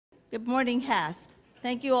Good morning, HASP.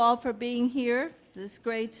 Thank you all for being here this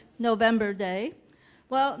great November day.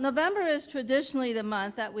 Well, November is traditionally the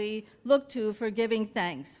month that we look to for giving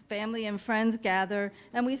thanks. Family and friends gather,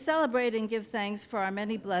 and we celebrate and give thanks for our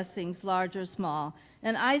many blessings, large or small.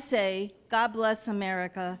 And I say, God bless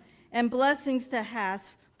America, and blessings to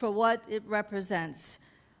HASP for what it represents.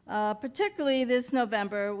 Particularly this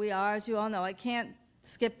November, we are, as you all know, I can't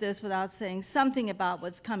skip this without saying something about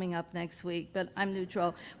what's coming up next week, but I'm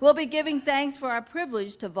neutral. We'll be giving thanks for our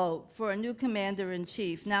privilege to vote for a new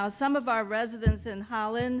commander-in-chief. Now, some of our residents in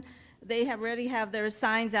Holland, they already have their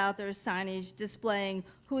signs out, their signage displaying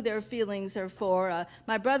who their feelings are for.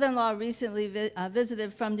 My brother-in-law recently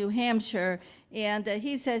visited from New Hampshire, and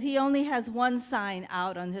he said he only has one sign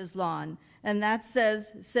out on his lawn, and that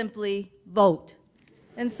says simply, vote.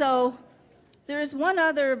 And so, there is one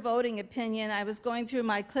other voting opinion. I was going through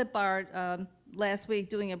my clip art last week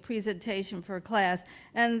doing a presentation for a class,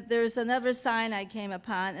 and there's another sign I came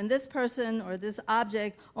upon, and this person or this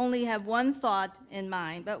object only had one thought in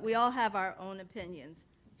mind, but we all have our own opinions.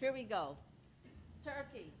 Here we go.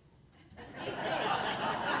 Turkey.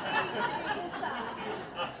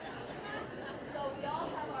 So we all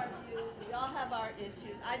have our views, we all have our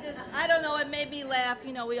issues. I don't know, it made me laugh.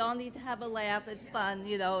 You know, we all need to have a laugh. It's fun,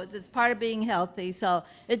 you know, it's part of being healthy. So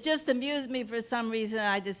it just amused me for some reason, and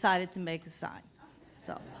I decided to make a sign.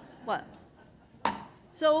 So, what?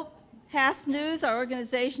 So, HASP News, our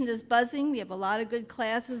organization is buzzing. We have a lot of good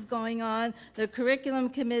classes going on. The curriculum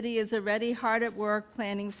committee is already hard at work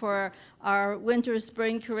planning for our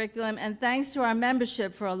winter-spring curriculum, and thanks to our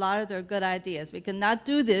membership for a lot of their good ideas. We cannot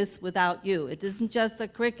do this without you. It isn't just the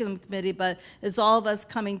curriculum committee, but it's all of us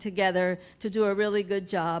coming together to do a really good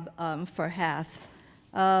job for HASP.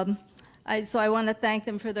 So I want to thank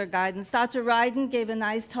them for their guidance. Dr. Ryden gave a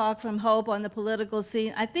nice talk from Hope on the political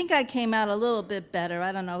scene. I think I came out a little bit better.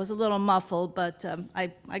 I don't know, I was a little muffled, but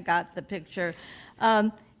I got the picture.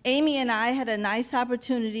 Amy and I had a nice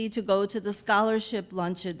opportunity to go to the scholarship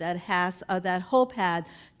luncheon that Hope had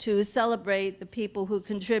to celebrate the people who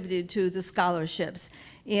contributed to the scholarships.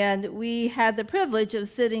 And we had the privilege of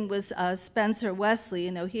sitting with Spencer Wesley.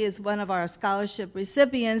 You know, he is one of our scholarship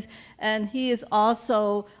recipients, and he is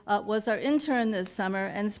also was our intern this summer,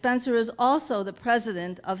 and Spencer is also the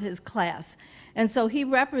president of his class. And so he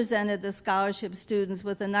represented the scholarship students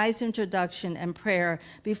with a nice introduction and prayer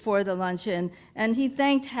before the luncheon, and he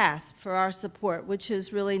thanked HASP for our support, which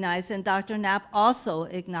is really nice, and Dr. Knapp also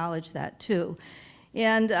acknowledged that too.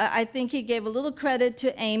 And I think he gave a little credit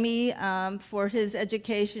to Amy for his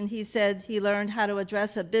education. He said he learned how to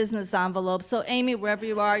address a business envelope. So Amy, wherever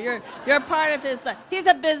you are, you're part of his life. He's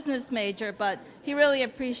a business major, but he really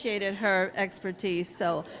appreciated her expertise.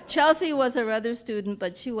 So Chelsea was our other student,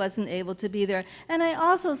 but she wasn't able to be there. And I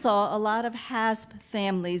also saw a lot of HASP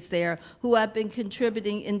families there who have been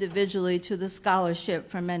contributing individually to the scholarship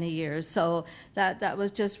for many years. So that was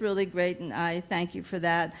just really great, and I thank you for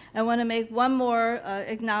that. I want to make one more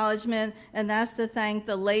acknowledgement, and that's to thank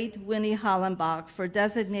the late Winnie Hollenbach for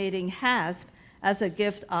designating HASP as a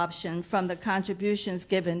gift option from the contributions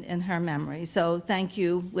given in her memory. So thank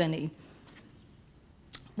you, Winnie.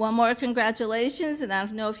 One more congratulations, and I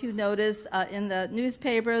don't know if you noticed in the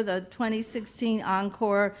newspaper, the 2016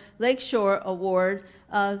 Encore Lakeshore Award,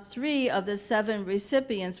 3 of the 7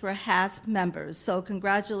 recipients were HASP members. So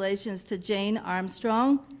congratulations to Jane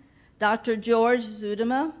Armstrong, Dr. George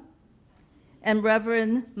Zudema, and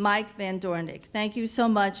Reverend Mike Van Dornick. Thank you so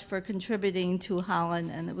much for contributing to Holland,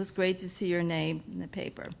 and it was great to see your name in the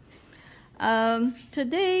paper.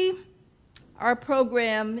 Today, our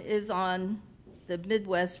program is on the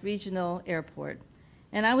Midwest Regional Airport.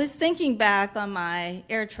 And I was thinking back on my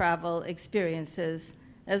air travel experiences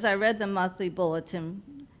as I read the monthly bulletin.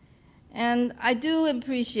 And I do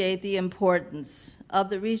appreciate the importance of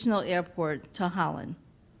the regional airport to Holland.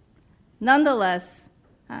 Nonetheless,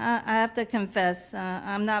 I have to confess,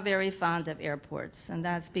 I'm not very fond of airports, and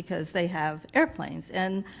that's because they have airplanes.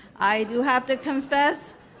 And I do have to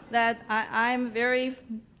confess that I'm very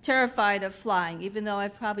terrified of flying, even though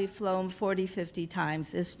I've probably flown 40, 50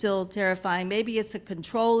 times. It's still terrifying. Maybe it's a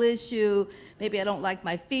control issue. Maybe I don't like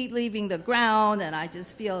my feet leaving the ground and I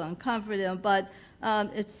just feel uncomfortable. But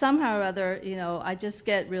it's somehow or other, you know, I just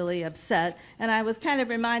get really upset. And I was kind of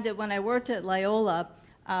reminded when I worked at Loyola,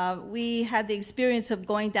 we had the experience of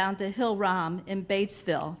going down to Hill Rom in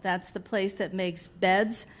Batesville. That's the place that makes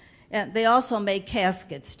beds. And they also make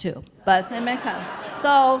caskets, too. But they make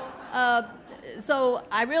so so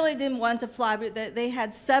I really didn't want to fly, but they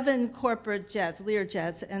had 7 corporate jets, Lear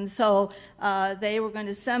jets, and so they were going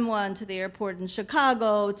to send one to the airport in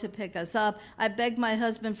Chicago to pick us up. I begged my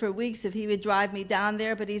husband for weeks if he would drive me down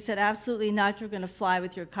there, but he said, absolutely not, you're going to fly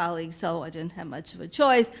with your colleagues, so I didn't have much of a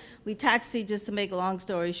choice. We taxied, just to make a long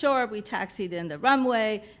story short, we taxied in the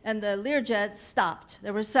runway, and the Lear jet stopped.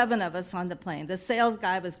 There were 7 of us on the plane. The sales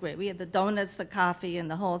guy was great. We had the donuts, the coffee, and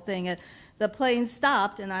the whole thing. And the plane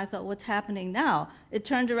stopped, and I thought, what's happening now? It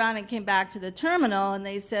turned around and came back to the terminal, and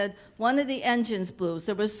they said, one of the engines blew. So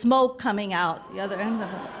there was smoke coming out the other end of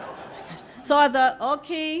it. Oh my gosh. So I thought,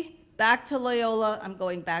 okay, back to Loyola. I'm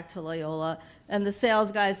going back to Loyola. And the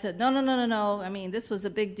sales guy said, no, no, no, no, no. I mean, this was a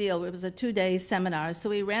big deal. It was a 2-day seminar. So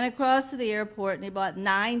we ran across to the airport, and he bought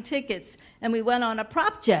 9 tickets, and we went on a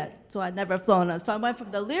prop jet. So I'd never flown on. So I went from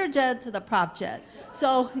the Lear jet to the prop jet.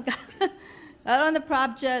 So got on the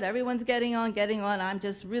prop jet, everyone's getting on. I'm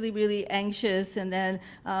just really, really anxious. And then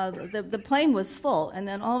the plane was full. And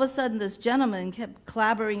then all of a sudden, this gentleman kept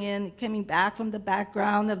clabbering in, coming back from the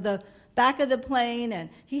background of the back of the plane. And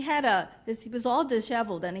he was all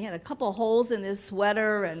disheveled, and he had a couple holes in his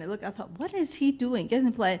sweater. And I thought, what is he doing? Get in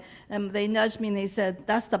the plane. And they nudged me, and they said,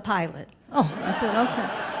 that's the pilot. Oh, I said, okay.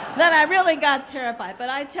 Then I really got terrified. But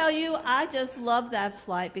I tell you, I just loved that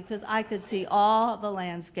flight because I could see all the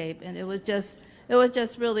landscape, and it was just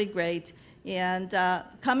really great. And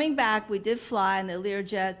coming back, we did fly in the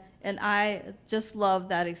Learjet, and I just loved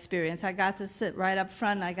that experience. I got to sit right up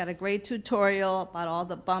front, and I got a great tutorial about all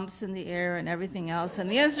the bumps in the air and everything else,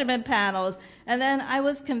 and the instrument panels. And then I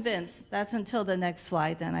was convinced. That's until the next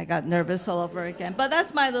flight. Then I got nervous all over again. But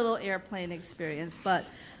that's my little airplane experience. But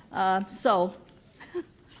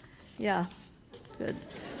yeah, good.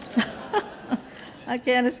 I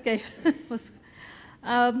can't escape.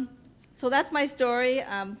 So that's my story.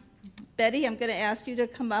 Betty, I'm going to ask you to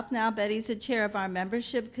come up now. Betty's the chair of our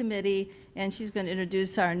membership committee, and she's going to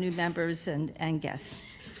introduce our new members and guests.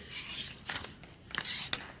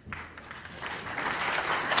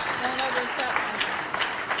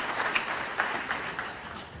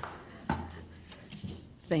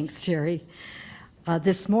 Thanks, Terry.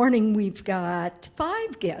 This morning we've got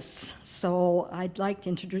 5 guests, so I'd like to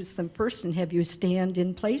introduce them first and have you stand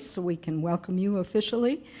in place so we can welcome you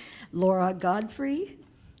officially. Laura Godfrey.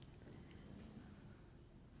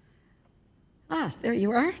 There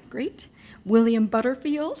you are, great. William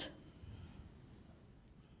Butterfield.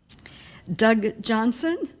 Doug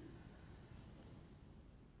Johnson.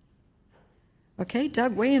 Okay,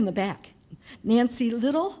 Doug, way in the back. Nancy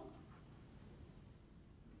Little.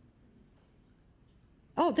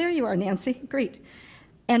 Oh, there you are, Nancy. Great.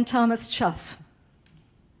 And Thomas Chuff.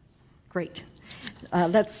 Great.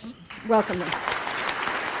 Let's welcome them.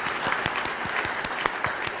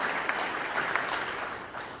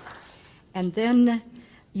 And then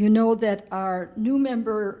you know that our new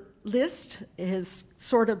member list is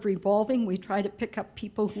sort of revolving. We try to pick up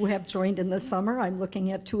people who have joined in the summer. I'm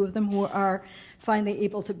looking at 2 of them who are finally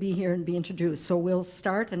able to be here and be introduced. So we'll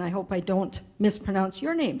start, and I hope I don't mispronounce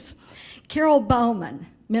your names. Carol Bauman,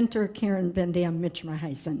 mentor Karen Van Dam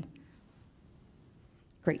Mitchmerheisen.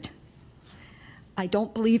 Great. I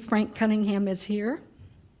don't believe Frank Cunningham is here.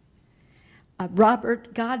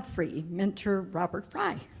 Robert Godfrey, mentor Robert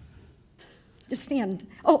Fry. Just stand.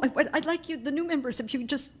 Oh, I'd like you, the new members, if you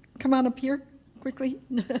just come on up here quickly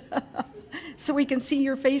so we can see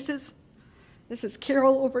your faces. This is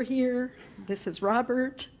Carol over here. This is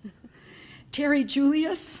Robert. Terry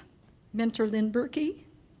Julius, mentor Lynn Berkey.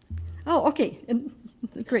 Oh, okay, and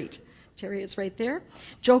great. Terry is right there.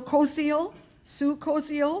 Joe Koziel, Sue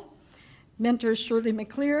Koziel, mentor Shirley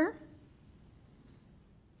McClear.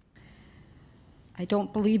 I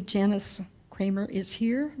don't believe Janice Kramer is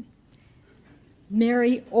here.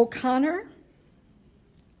 Mary O'Connor,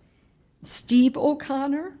 Steve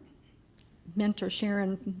O'Connor, mentor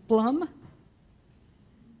Sharon Blum,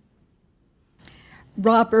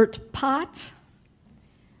 Robert Pott,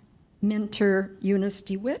 mentor Eunice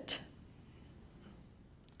DeWitt,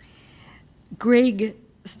 Greg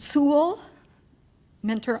Sewell,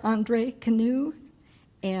 mentor Andre Canoe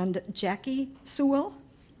and Jackie Sewell,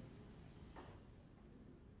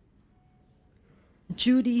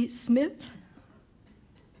 Judy Smith,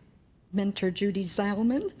 mentor Judy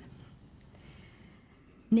Zeilman,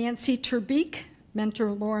 Nancy Terbeek,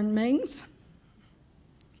 mentor Lauren Mengs,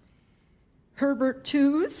 Herbert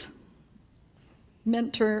Tews,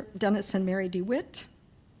 mentor Dennis and Mary DeWitt,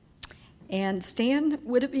 and Stan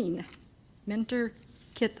Witteveen, mentor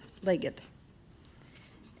Kit Leggett.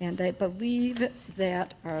 And I believe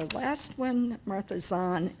that our last one, Martha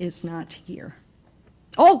Zahn, is not here.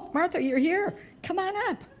 Oh, Martha, you're here. Come on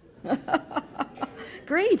up.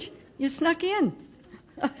 Great, you snuck in.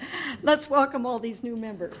 Let's welcome all these new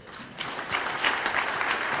members.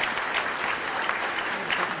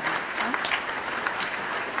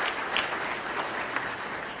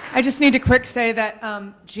 I just need to quick say that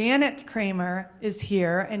Janet Kramer is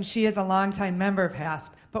here, and she is a longtime member of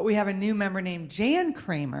HASP, but we have a new member named Jan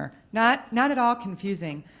Kramer, not at all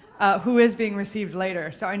confusing, who is being received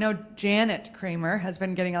later. So I know Janet Kramer has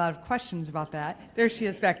been getting a lot of questions about that. There she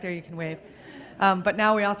is back there, you can wave. But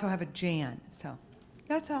now we also have a Jan, so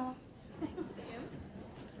that's all.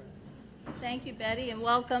 Thank you, Betty, and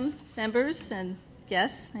welcome, members and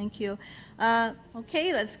guests. Thank you.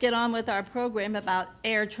 Okay, let's get on with our program about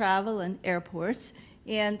air travel and airports.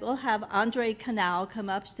 And we'll have Andre Canal come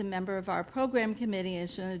up as a member of our program committee and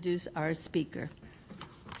to introduce our speaker.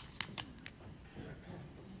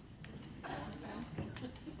 I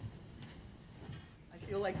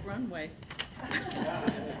feel like runway. That's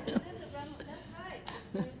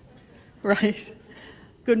right. Right.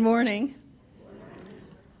 Good morning.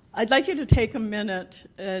 I'd like you to take a minute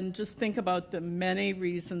and just think about the many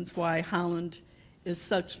reasons why Holland is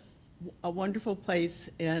such a wonderful place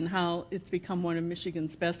and how it's become one of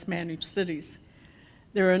Michigan's best managed cities.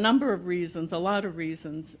 There are a number of reasons, a lot of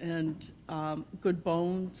reasons, and good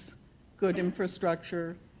bones, good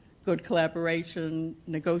infrastructure, good collaboration,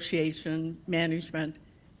 negotiation, management,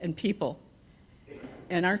 and people.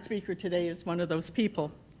 And our speaker today is one of those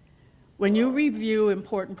people. When you review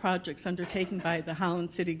important projects undertaken by the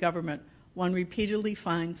Holland City government, one repeatedly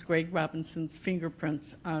finds Greg Robinson's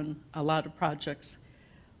fingerprints on a lot of projects,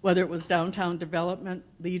 whether it was downtown development,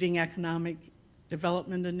 leading economic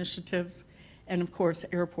development initiatives, and of course,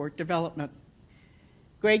 airport development.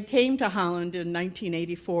 Greg came to Holland in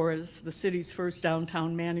 1984 as the city's first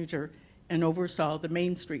downtown manager and oversaw the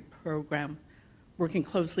Main Street program, working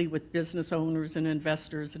closely with business owners and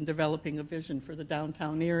investors in developing a vision for the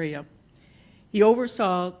downtown area. He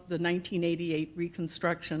oversaw the 1988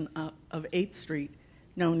 reconstruction of 8th Street,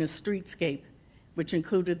 known as Streetscape, which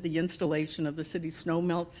included the installation of the city's snow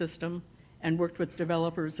melt system and worked with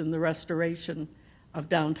developers in the restoration of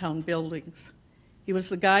downtown buildings. He was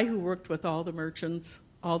the guy who worked with all the merchants,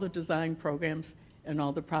 all the design programs, and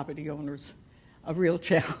all the property owners. A real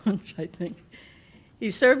challenge, I think. He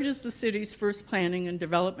served as the city's first planning and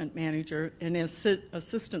development manager and as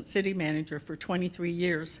assistant city manager for 23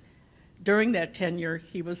 years. During that tenure,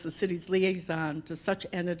 he was the city's liaison to such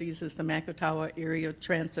entities as the Macatawa Area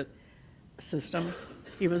Transit System.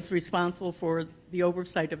 He was responsible for the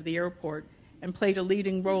oversight of the airport and played a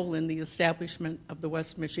leading role in the establishment of the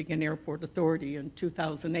West Michigan Airport Authority in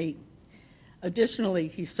 2008. Additionally,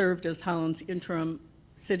 he served as Holland's interim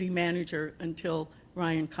city manager until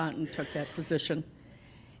Ryan Cotton took that position.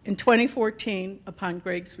 In 2014, upon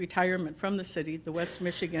Greg's retirement from the city, the West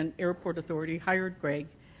Michigan Airport Authority hired Greg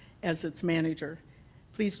as its manager.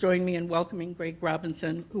 Please join me in welcoming Greg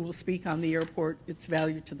Robinson, who will speak on the airport, its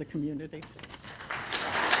value to the community.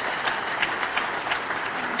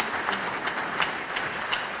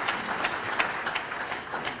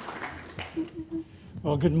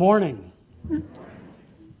 Well, good morning. I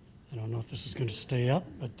don't know if this is going to stay up,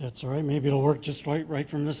 but that's all right. Maybe it'll work just right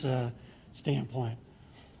from this standpoint.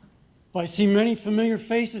 Well, I see many familiar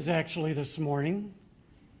faces actually this morning.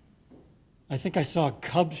 I think I saw a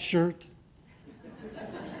Cubs shirt.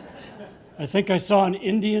 I think I saw an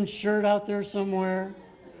Indian shirt out there somewhere.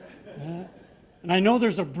 And I know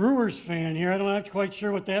there's a Brewers fan here. I'm not quite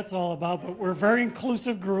sure what that's all about, but we're a very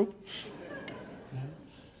inclusive group.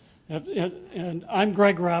 And I'm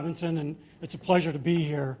Greg Robinson, and it's a pleasure to be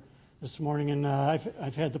here this morning. And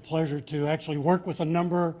I've had the pleasure to actually work with a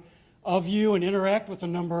number of you and interact with a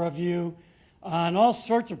number of you on all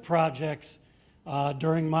sorts of projects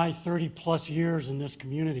during my 30-plus years in this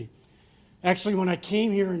community. Actually, when I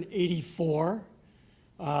came here in '84,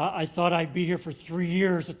 I thought I'd be here for 3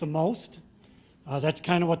 years at the most. That's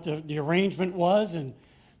kind of what the arrangement was, and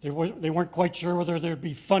they weren't quite sure whether there'd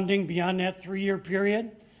be funding beyond that 3-year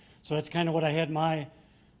period. So that's kind of what I had my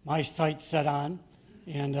sights set on.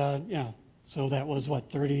 And yeah, so that was,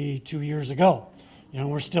 32 years ago.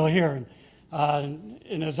 We're still here.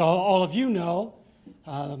 And as all of you know,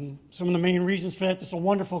 some of the main reasons for that, this is a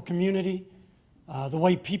wonderful community. The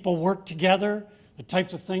way people work together, the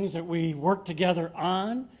types of things that we work together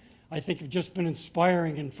on, I think have just been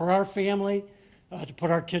inspiring. And for our family, to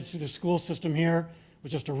put our kids through the school system here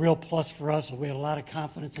was just a real plus for us. We had a lot of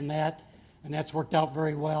confidence in that, and that's worked out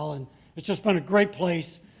very well. And it's just been a great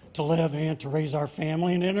place to live and to raise our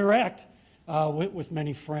family and interact with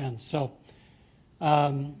many friends. So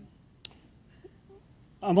I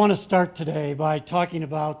want to start today by talking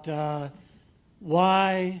about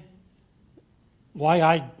why why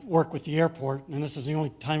I work with the airport, and this is the only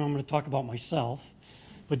time I'm going to talk about myself,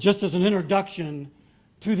 but just as an introduction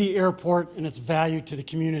to the airport and its value to the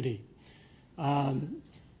community.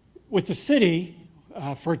 With the city,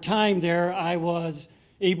 for a time there, I was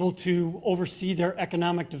able to oversee their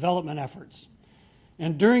economic development efforts.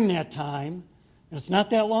 And during that time, and it's not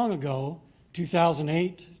that long ago,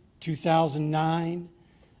 2008, 2009,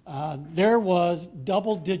 there was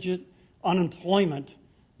double-digit unemployment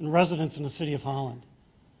in residents in the city of Holland.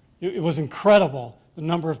 It was incredible, the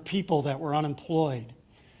number of people that were unemployed.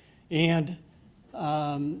 And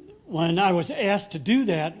when I was asked to do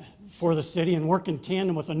that for the city and work in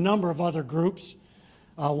tandem with a number of other groups,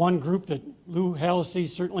 one group that Lou Hallisey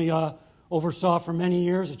certainly oversaw for many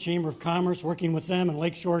years, the Chamber of Commerce, working with them and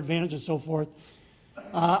Lakeshore Advantage and so forth,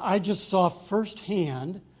 I just saw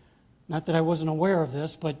firsthand, not that I wasn't aware of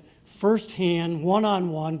this, but firsthand,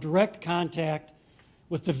 one-on-one, direct contact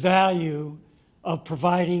with the value of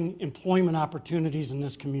providing employment opportunities in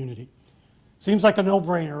this community. Seems like a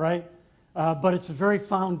no-brainer, right? But it's the very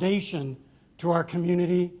foundation to our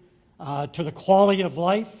community, to the quality of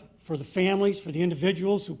life for the families, for the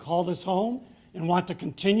individuals who call this home and want to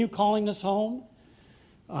continue calling this home,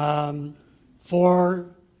 for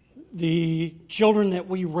the children that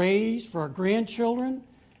we raise, for our grandchildren,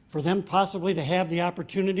 for them possibly to have the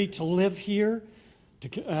opportunity to live here,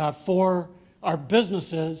 for our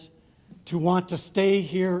businesses to want to stay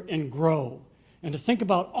here and grow, and to think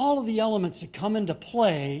about all of the elements that come into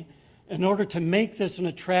play in order to make this an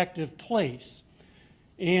attractive place.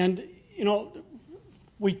 And, you know,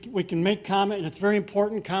 we can make comment, and it's very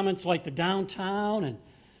important, comments like the downtown and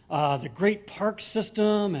the great park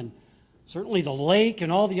system and certainly the lake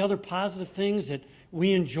and all the other positive things that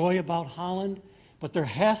we enjoy about Holland, but there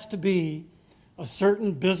has to be a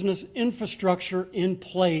certain business infrastructure in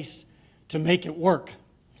place to make it work,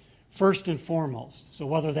 first and foremost. So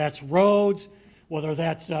whether that's roads, whether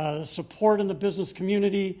that's support in the business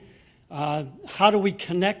community, how do we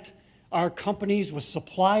connect our companies with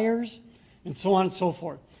suppliers, and so on and so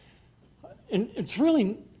forth. And it's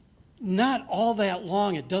really not all that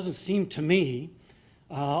long, it doesn't seem to me,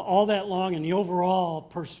 all that long in the overall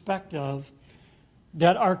perspective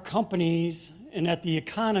that our companies and that the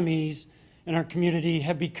economies in our community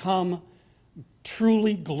have become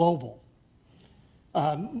truly global.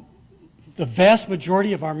 The vast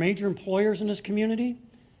majority of our major employers in this community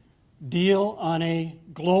deal on a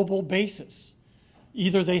global basis.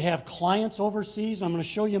 Either they have clients overseas, and I'm going to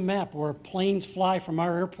show you a map where planes fly from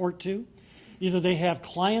our airport too. Either they have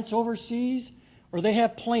clients overseas, or they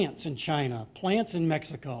have plants in China, plants in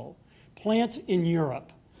Mexico, plants in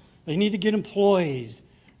Europe. They need to get employees.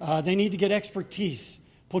 They need to get expertise,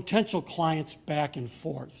 potential clients back and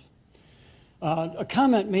forth. A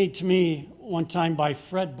comment made to me one time by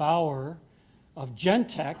Fred Bauer of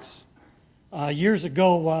Gentex years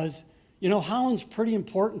ago was, you know, Holland's pretty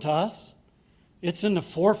important to us. It's in the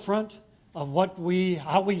forefront of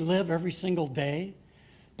how we live every single day.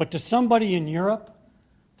 But to somebody in Europe,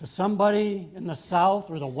 to somebody in the South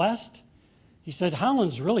or the West, he said,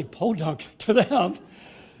 Holland's really podunk to them.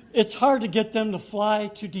 It's hard to get them to fly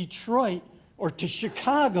to Detroit or to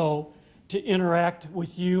Chicago to interact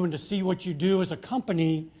with you and to see what you do as a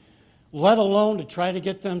company, let alone to try to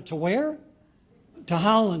get them to where? To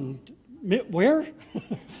Holland. Where?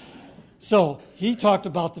 So he talked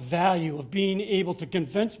about the value of being able to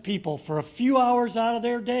convince people for a few hours out of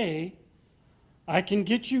their day, I can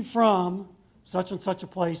get you from such and such a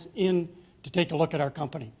place in to take a look at our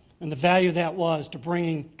company. And the value that was to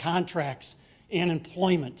bringing contracts and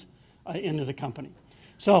employment into the company.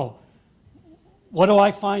 So what do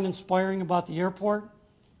I find inspiring about the airport?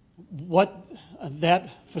 What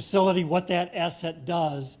that facility, what that asset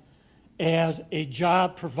does as a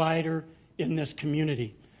job provider in this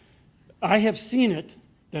community. I have seen it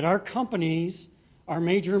that our companies, our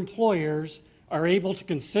major employers, are able to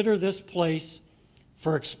consider this place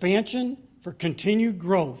for expansion, for continued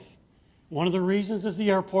growth. One of the reasons is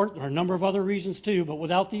the airport. There are a number of other reasons too, but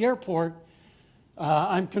without the airport,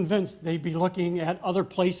 I'm convinced they'd be looking at other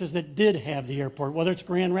places that did have the airport, whether it's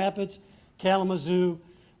Grand Rapids, Kalamazoo,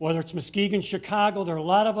 whether it's Muskegon, Chicago. There are a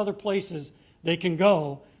lot of other places they can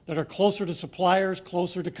go that are closer to suppliers,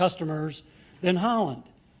 closer to customers than Holland.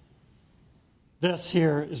 This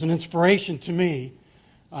here is an inspiration to me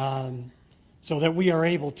so that we are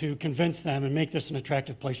able to convince them and make this an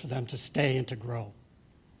attractive place for them to stay and to grow.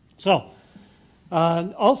 So,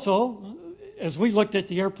 also, as we looked at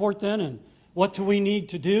the airport then and what do we need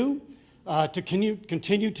to do to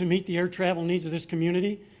continue to meet the air travel needs of this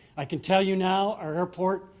community, I can tell you now our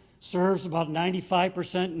airport serves about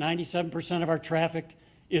 95%, 97% of our traffic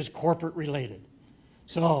is corporate related.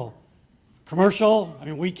 So commercial, I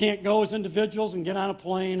mean, we can't go as individuals and get on a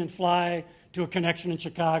plane and fly to a connection in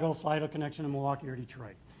Chicago, fly to a connection in Milwaukee or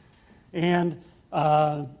Detroit. And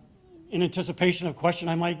in anticipation of a question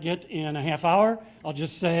I might get in a half hour, I'll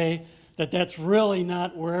just say that that's really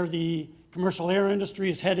not where the commercial air industry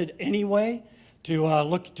is headed anyway, to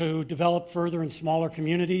look to develop further in smaller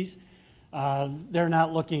communities. They're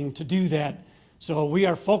not looking to do that. So we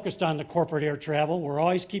are focused on the corporate air travel. We're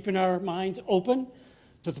always keeping our minds open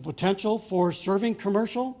to the potential for serving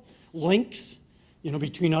commercial links,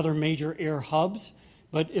 between other major air hubs.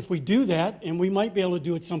 But if we do that, and we might be able to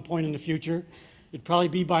do it at some point in the future, it'd probably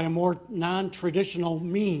be by a more non-traditional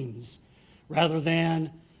means rather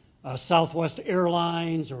than Southwest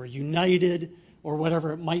Airlines or United or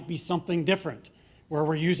whatever. It might be something different where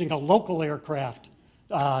we're using a local aircraft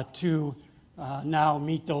to now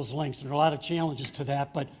meet those links. And there are a lot of challenges to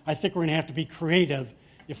that, but I think we're going to have to be creative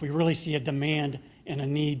if we really see a demand and a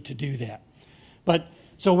need to do that. But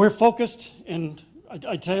so we're focused, and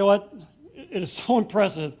I tell you what, it is so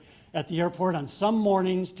impressive at the airport on some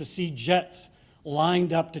mornings to see jets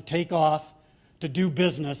lined up to take off to do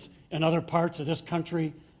business in other parts of this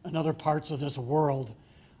country and other parts of this world.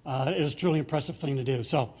 It is a truly impressive thing to do.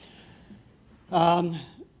 So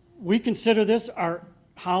we consider this our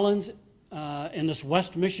Holland's and this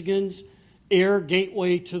West Michigan's air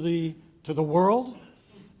gateway to the world.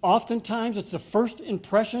 Oftentimes, it's the first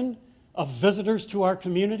impression of visitors to our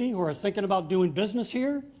community who are thinking about doing business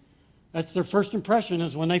here. That's their first impression,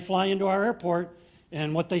 is when they fly into our airport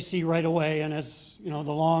and what they see right away. And as the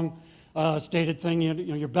long stated thing,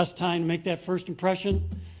 your best time to make that first impression.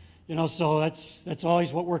 So that's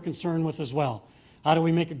always what we're concerned with as well. How do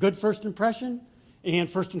we make a good first impression? And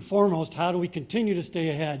first and foremost, how do we continue to stay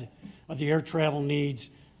ahead of the air travel needs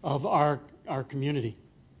of our community?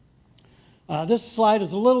 This slide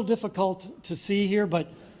is a little difficult to see here,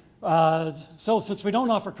 but so since we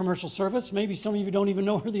don't offer commercial service, maybe some of you don't even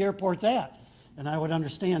know where the airport's at, and I would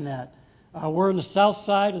understand that. We're in the south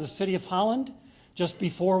side of the city of Holland, just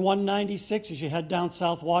before 196 as you head down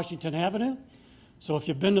South Washington Avenue. So if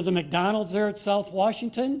you've been to the McDonald's there at South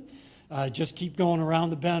Washington, just keep going around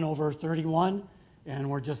the bend over 31, and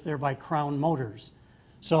we're just there by Crown Motors.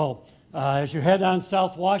 So as you head on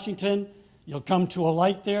South Washington, you'll come to a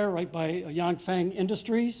light there right by Yangfang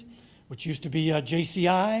Industries, which used to be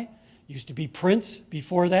JCI, used to be Prince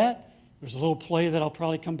before that. There's a little play that I'll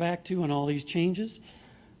probably come back to on all these changes.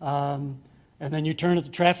 And then you turn at the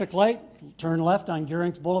traffic light, turn left on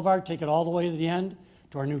Gearing's Boulevard, take it all the way to the end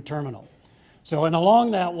to our new terminal. So, and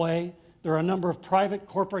along that way, there are a number of private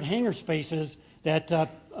corporate hangar spaces that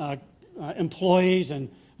employees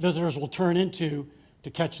and visitors will turn into to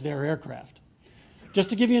catch their aircraft. Just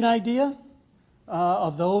to give you an idea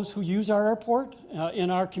of those who use our airport in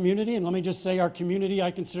our community, and let me just say our community,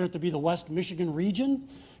 I consider it to be the West Michigan region,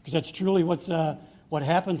 because that's truly what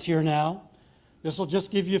happens here now. This will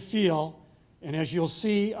just give you a feel, and as you'll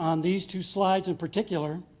see on these two slides in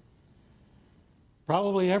particular,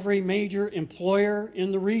 probably every major employer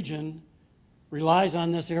in the region relies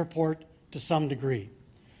on this airport to some degree.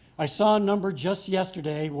 I saw a number just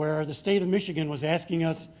yesterday where the state of Michigan was asking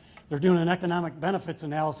us, they're doing an economic benefits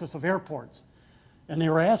analysis of airports, and they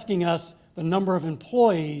were asking us the number of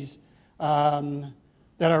employees that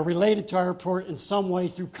are related to our airport in some way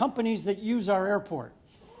through companies that use our airport.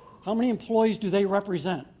 How many employees do they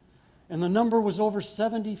represent? And the number was over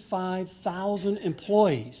 75,000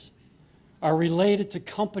 employees are related to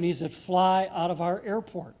companies that fly out of our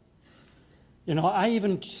airport. I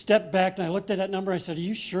even stepped back and I looked at that number. I said, are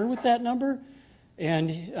you sure with that number? And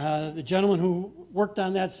the gentleman who worked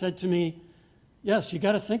on that said to me, yes, you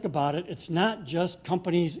got to think about it. It's not just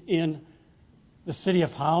companies in the city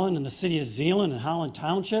of Holland and the city of Zeeland and Holland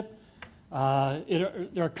Township. There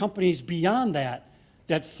are companies beyond that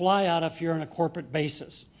fly out of here on a corporate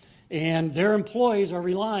basis. And their employees are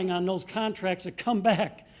relying on those contracts that come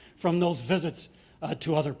back from those visits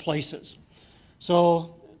to other places.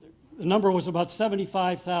 So the number was about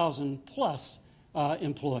 75,000 plus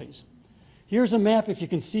employees. Here's a map, if you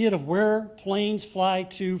can see it, of where planes fly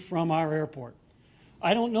to from our airport.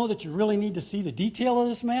 I don't know that you really need to see the detail of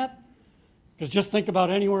this map, because just think about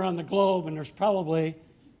anywhere on the globe and there's probably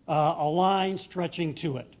a line stretching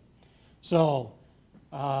to it. So,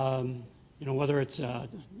 whether it's the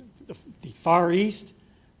Far East,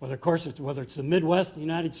 whether it's the Midwest, the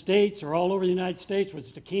United States, or all over the United States, whether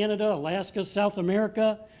it's to Canada, Alaska, South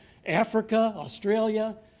America, Africa,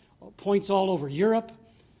 Australia, points all over Europe,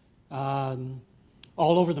 all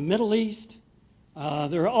over the Middle East.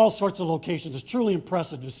 There are all sorts of locations. It's truly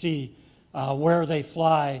impressive to see where they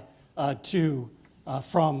fly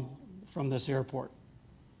from this airport.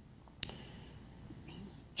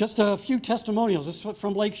 just a few testimonials. This is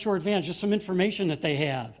from Lakeshore Advantage, just some information that they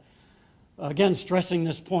have. Again, stressing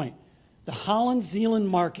this point. The Holland-Zeeland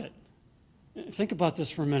market, think about this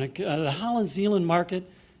for a minute. The Holland-Zeeland market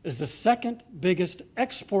is the second biggest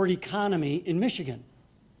export economy in Michigan.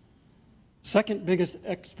 Second biggest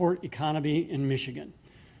export economy in Michigan.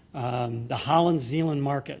 The Holland-Zeeland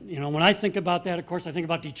market. You know, when I think about that, of course, I think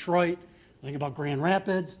about Detroit, I think about Grand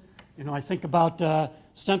Rapids, you know, I think about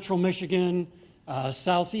central Michigan,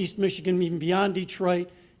 southeast Michigan, even beyond Detroit,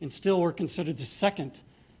 and still we're considered the second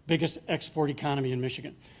biggest export economy in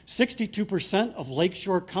Michigan. 62% of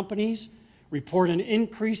lakeshore companies report an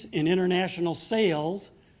increase in international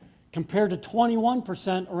sales compared to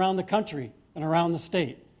 21% around the country and around the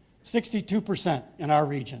state. 62% in our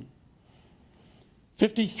region.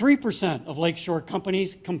 53% of lakeshore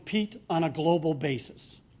companies compete on a global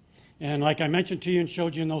basis. And like I mentioned to you and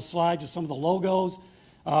showed you in those slides, some of the logos,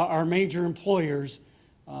 our major employers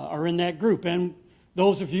are in that group. And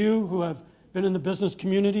those of you who have been in the business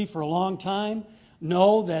community for a long time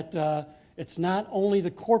know that it's not only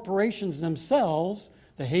the corporations themselves,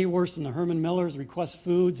 the Hayworths and the Herman Millers, Request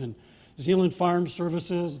Foods and Zeeland Farm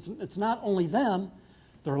Services, it's not only them.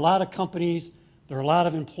 There are a lot of companies, there are a lot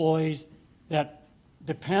of employees that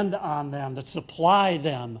depend on them, that supply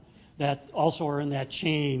them, that also are in that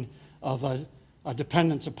chain of a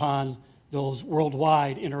dependence upon those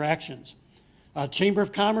worldwide interactions. Chamber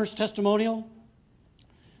of Commerce testimonial.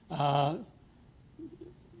 The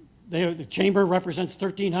Chamber represents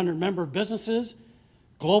 1,300 member businesses,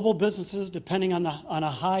 global businesses depending on a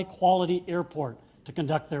high-quality airport to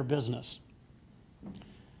conduct their business.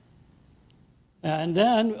 And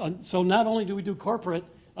then, so not only do we do corporate,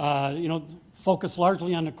 focus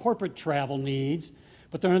largely on the corporate travel needs,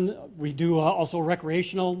 but then we do also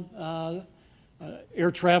recreational air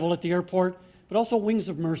travel at the airport, but also Wings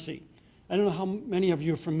of Mercy. I don't know how many of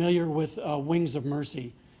you are familiar with Wings of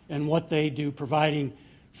Mercy and what they do, providing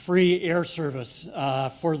free air service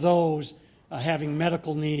for those having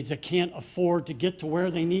medical needs that can't afford to get to where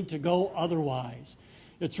they need to go otherwise.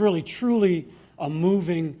 It's really, truly a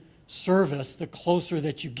moving service the closer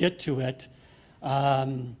that you get to it,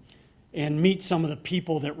 and meet some of the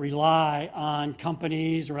people that rely on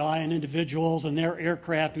companies, rely on individuals and their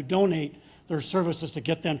aircraft who donate their services to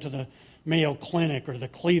get them to the Mayo Clinic or the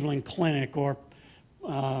Cleveland Clinic or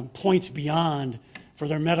points beyond for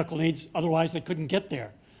their medical needs. Otherwise, they couldn't get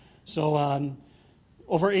there. So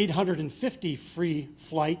over 850 free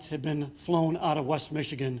flights have been flown out of West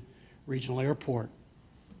Michigan Regional Airport.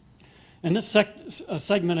 In this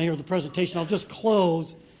segment here of the presentation, I'll just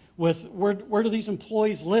close with where do these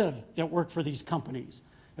employees live that work for these companies.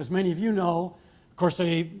 As many of you know, of course,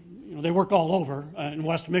 they work all over in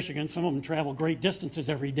West Michigan. Some of them travel great distances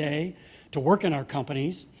every day to work in our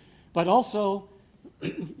companies. But also,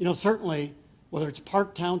 certainly, whether it's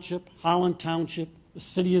Park Township, Holland Township, the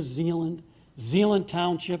City of Zeeland, Zeeland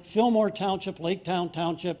Township, Fillmore Township, Laketown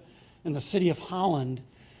Township, and the City of Holland,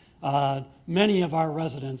 many of our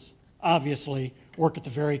residents obviously work at the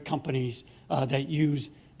very companies that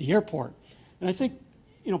use the airport. And I think,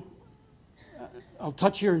 I'll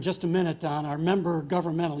touch here in just a minute on our member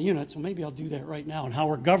governmental units, so maybe I'll do that right now, and how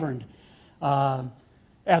we're governed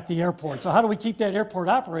at the airport. So how do we keep that airport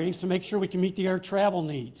operating to make sure we can meet the air travel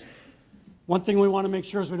needs? One thing we want to make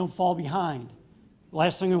sure is we don't fall behind. The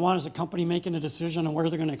last thing we want is a company making a decision on where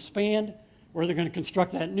they're going to expand, where they're going to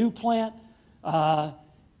construct that new plant, and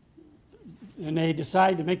they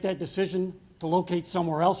decide to make that decision to locate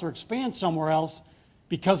somewhere else or expand somewhere else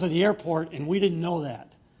because of the airport, and we didn't know that.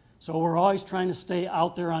 So we're always trying to stay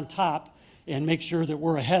out there on top and make sure that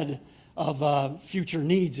we're ahead of future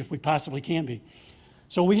needs if we possibly can be.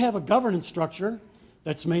 So we have a governance structure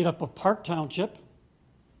that's made up of Park Township,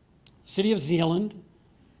 City of Zeeland,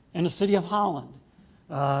 and the City of Holland.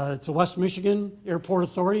 It's a West Michigan Airport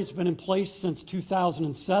Authority. It's been in place since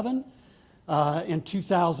 2007 and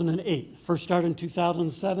 2008. First started in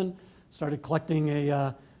 2007, started collecting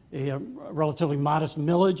a relatively modest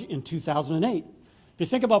millage in 2008. If you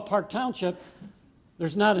think about Park Township,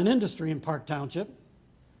 there's not an industry in Park Township,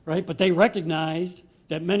 right? But they recognized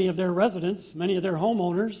that many of their residents, many of their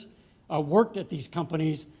homeowners worked at these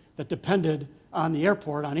companies that depended on the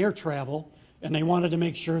airport, on air travel, and they wanted to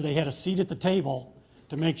make sure they had a seat at the table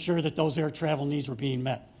to make sure that those air travel needs were being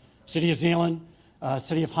met. City of Zeeland,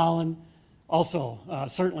 City of Holland also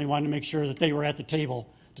certainly wanted to make sure that they were at the table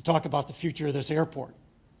to talk about the future of this airport.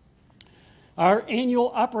 Our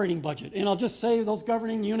annual operating budget, and I'll just say those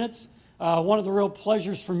governing units, one of the real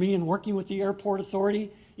pleasures for me in working with the Airport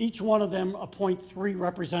Authority, each one of them appoint 3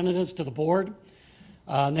 representatives to the board.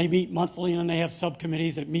 They meet monthly, and they have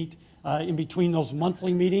subcommittees that meet in between those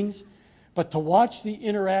monthly meetings. But to watch the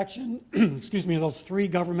interaction, excuse me, of those three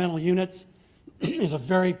governmental units is a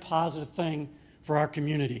very positive thing for our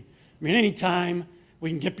community. I mean, anytime we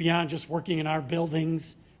can get beyond just working in our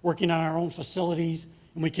buildings, working on our own facilities,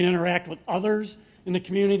 and we can interact with others in the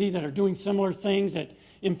community that are doing similar things that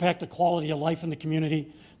impact the quality of life in the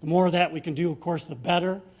community, the more of that we can do, of course, the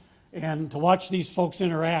better. And to watch these folks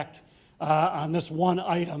interact on this one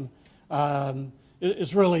item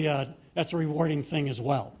is really that's a rewarding thing as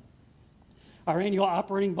well. Our annual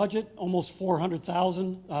operating budget, almost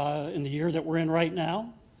 $400,000 in the year that we're in right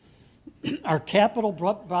now. Our capital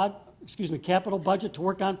budget to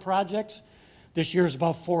work on projects this year is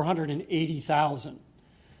about $480,000.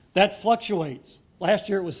 That fluctuates. Last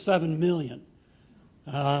year it was $7 million.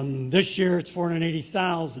 This year it's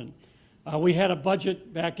 $480,000. We had a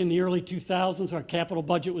budget back in the early 2000s. Our capital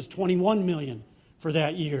budget was $21 million for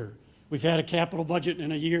that year. We've had a capital budget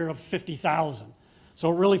in a year of $50,000.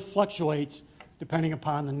 So it really fluctuates depending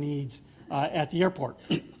upon the needs at the airport.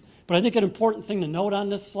 But I think an important thing to note on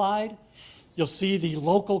this slide, you'll see the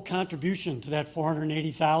local contribution to that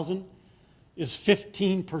 $480,000 is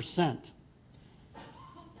 15%.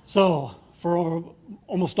 So for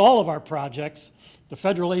almost all of our projects, the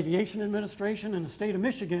Federal Aviation Administration and the state of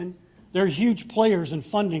Michigan, they're huge players in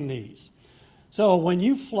funding these. So when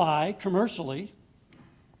you fly commercially,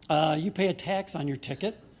 you pay a tax on your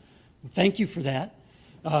ticket. Thank you for that.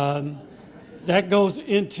 That goes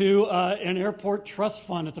into an airport trust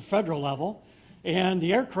fund at the federal level. And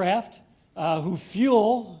the aircraft who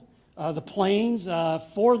fuel the planes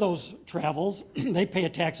for those travels, they pay a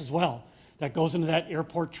tax as well. That goes into that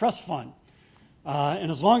airport trust fund.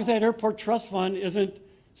 And as long as that airport trust fund isn't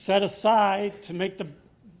set aside to make the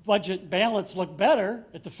budget balance look better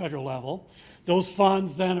at the federal level, those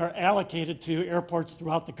funds then are allocated to airports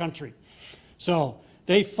throughout the country. So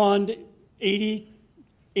they fund 80,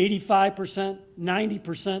 85%,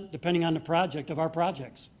 90%, depending on the project of our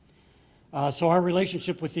projects. So our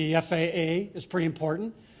relationship with the FAA is pretty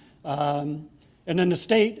important. And then the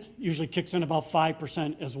state usually kicks in about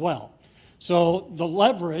 5% as well. So the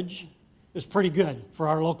leverage is pretty good for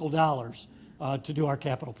our local dollars to do our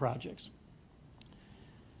capital projects.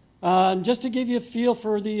 Just to give you a feel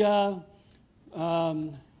for the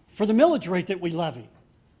millage rate that we levy.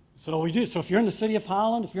 So we do. So if you're in the city of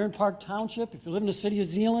Holland, if you're in Park Township, if you live in the city of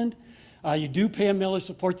Zeeland, you do pay a millage to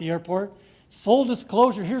support the airport. Full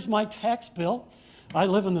disclosure, here's my tax bill. I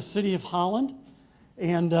live in the city of Holland,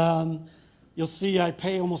 and you'll see I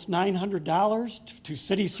pay almost $900 to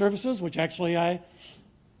city services, which actually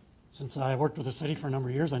since I worked with the city for a number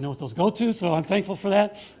of years, I know what those go to, so I'm thankful for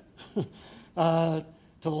that.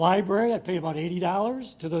 To the library, I pay about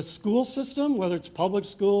 $80. To the school system, whether it's public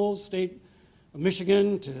schools, state of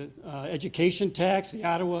Michigan, to education tax, the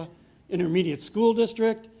Ottawa Intermediate School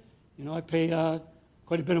District, I pay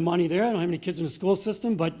quite a bit of money there. I don't have any kids in the school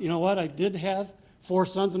system, but you know what? I did have 4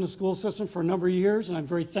 sons in the school system for a number of years, and I'm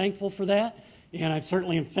very thankful for that. And I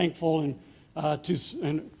certainly am thankful and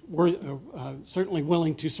we're certainly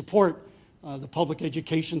willing to support the public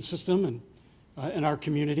education system and in our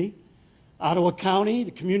community. Ottawa County,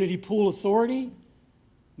 the Community Pool Authority,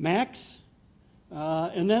 MAX,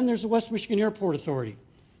 and then there's the West Michigan Airport Authority.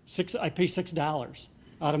 I pay $6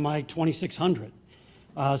 out of my $2,600.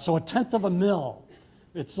 So $0.1 of a mil.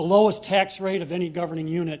 It's the lowest tax rate of any governing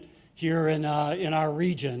unit here in our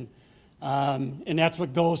region, and that's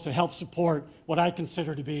what goes to help support what I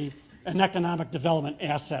consider to be an economic development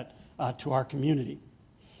asset to our community.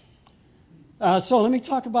 So let me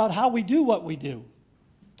talk about how we do what we do.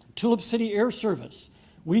 Tulip City Air Service,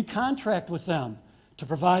 we contract with them to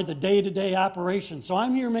provide the day-to-day operations. So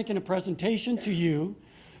I'm here making a presentation to you.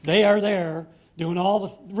 They are there doing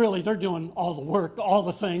they're doing all the work, all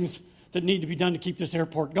the things that need to be done to keep this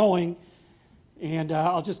airport going. And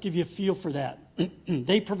I'll just give you a feel for that.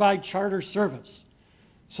 They provide charter service.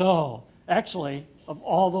 So actually, of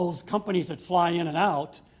all those companies that fly in and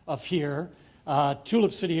out of here,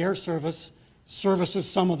 Tulip City Air Service services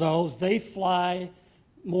some of those. They fly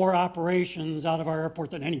more operations out of our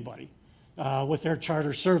airport than anybody with their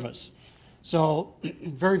charter service. So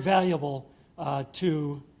very valuable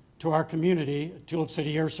to our community, Tulip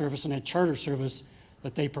City Air Service and that charter service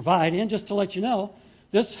that they provide. And just to let you know,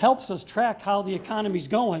 this helps us track how the economy's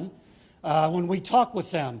going when we talk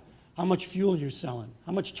with them. How much fuel you're selling?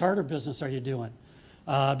 How much charter business are you doing?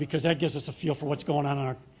 Because that gives us a feel for what's going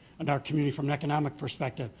on in our community from an economic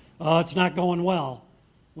perspective. Oh, it's not going well.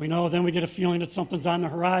 We know, then we get a feeling that something's on the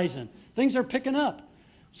horizon. Things are picking up.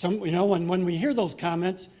 When we hear those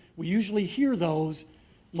comments, we usually hear those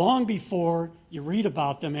long before you read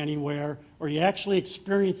about them anywhere or you actually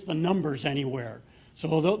experience the numbers anywhere.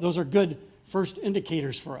 So those are good first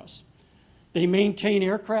indicators for us. They maintain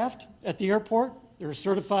aircraft at the airport. They're a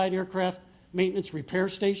certified aircraft maintenance repair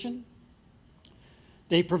station.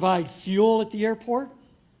 They provide fuel at the airport.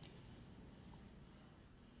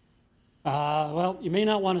 Well, you may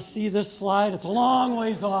not want to see this slide. It's a long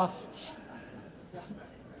ways off.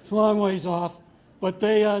 It's a long ways off. But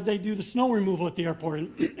they do the snow removal at the airport.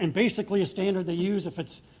 And basically a standard they use, if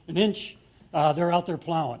it's an inch, they're out there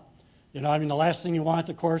plowing. You know, I mean, the last thing you want,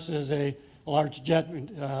 of course, is a large jet,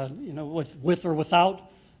 you know, with or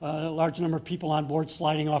without a large number of people on board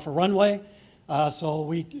sliding off a runway.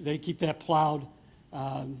 So they keep that plowed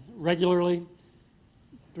regularly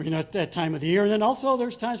during that time of the year. And then also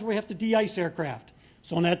there's times where we have to de-ice aircraft.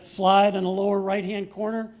 So on that slide in the lower right-hand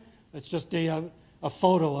corner, it's just a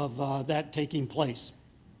photo of that taking place.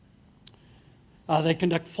 They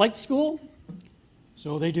conduct flight school,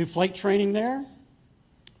 so they do flight training there.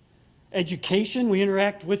 Education, we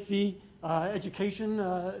interact with the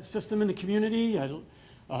education system in the community,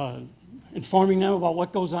 informing them about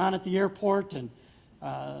what goes on at the airport, and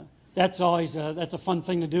that's always that's a fun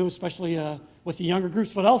thing to do, especially with the younger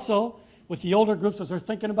groups, but also with the older groups as they're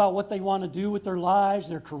thinking about what they want to do with their lives,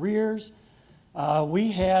 their careers.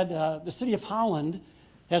 We had the City of Holland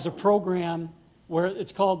has a program where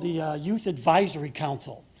it's called the Youth Advisory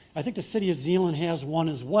Council. I think the City of Zeeland has one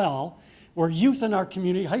as well, where youth in our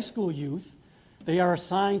community, high school youth, they are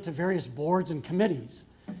assigned to various boards and committees.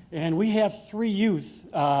 And we have 3 youth,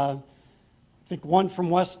 I think one from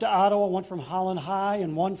West Ottawa, one from Holland High,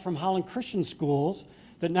 and one from Holland Christian Schools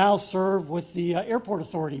that now serve with the Airport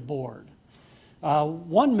Authority Board.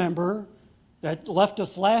 One member that left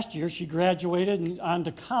us last year, she graduated and on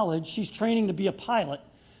to college. She's training to be a pilot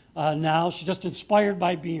now. She's just inspired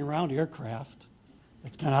by being around aircraft.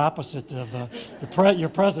 It's kind of opposite of your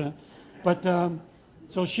president. But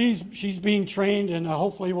so she's being trained, and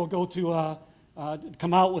hopefully will go to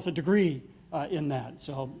come out with a degree in that.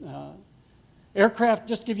 So aircraft,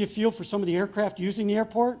 just to give you a feel for some of the aircraft using the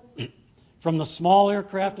airport, from the small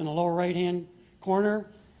aircraft in the lower right-hand corner,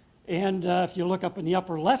 and if you look up in the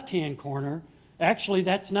upper left-hand corner, actually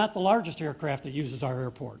that's not the largest aircraft that uses our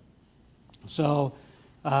airport. So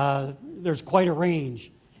there's quite a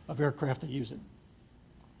range of aircraft that use it.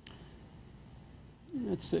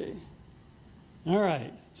 Let's see. All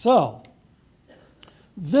right, so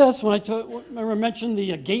this, when I mentioned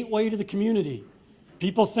the gateway to the community,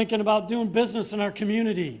 people thinking about doing business in our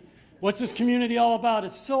community. What's this community all about?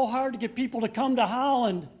 It's so hard to get people to come to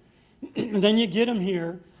Holland. And then you get them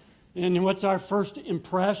here, and what's our first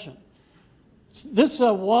impression? This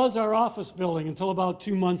was our office building until about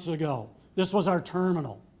 2 months ago. This was our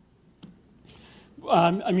terminal.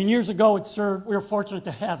 I mean, years ago it served, we were fortunate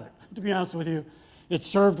to have it, to be honest with you. It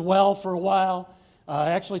served well for a while.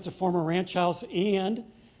 Actually, it's a former ranch house, and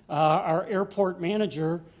our airport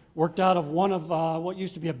manager worked out of one of what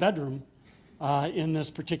used to be a bedroom in this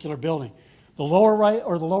particular building. The lower right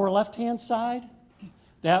or the lower left-hand side,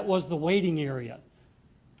 that was the waiting area.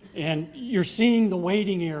 And you're seeing the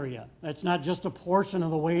waiting area. That's not just a portion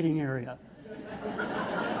of the waiting area.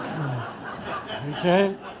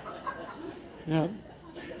 Okay? Yeah.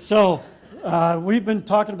 So we've been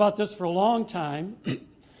talking about this for a long time.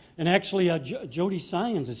 And actually, Jody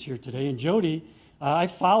Syons is here today. And Jody, I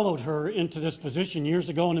followed her into this position years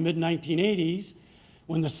ago in the mid-1980s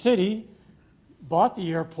when the city bought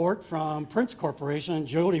the airport from Prince Corporation. And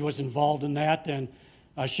Jody was involved in that. And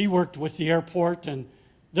she worked with the airport and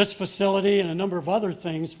this facility and a number of other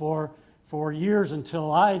things for years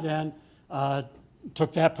until I then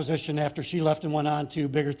took that position after she left and went on to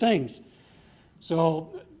bigger things.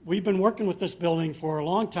 So we've been working with this building for a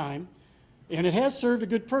long time, and it has served a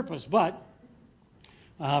good purpose, but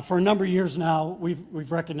for a number of years now,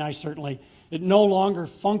 we've recognized certainly it no longer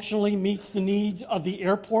functionally meets the needs of the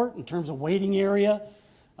airport in terms of waiting area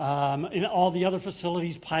and all the other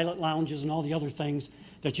facilities, pilot lounges, and all the other things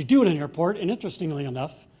that you do at an airport. And interestingly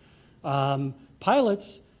enough,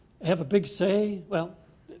 pilots have a big say. Well,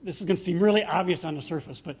 this is going to seem really obvious on the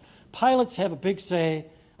surface, but pilots have a big say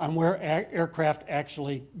on where aircraft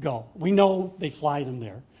actually go. We know they fly them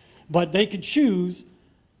there, but they could choose,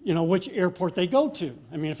 you know, which airport they go to.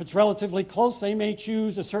 I mean, if it's relatively close, they may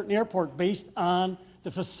choose a certain airport based on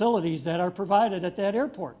the facilities that are provided at that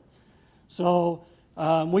airport. So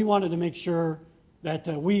we wanted to make sure that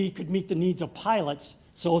we could meet the needs of pilots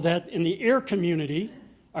so that in the air community,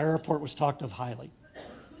 our airport was talked of highly.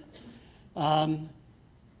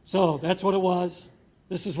 So that's what it was.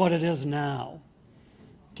 This is what it is now.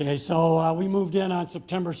 Okay, so we moved in on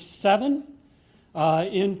September 7.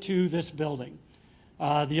 into this building.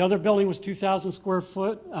 The other building was 2,000 square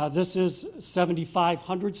foot. This is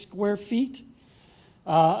 7,500 square feet.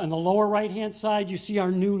 On the lower right-hand side, you see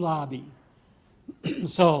our new lobby.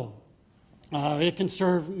 So it can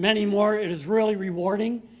serve many more. It is really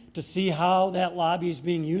rewarding to see how that lobby is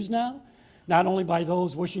being used now, not only by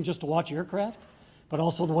those wishing just to watch aircraft, but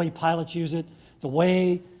also the way pilots use it, the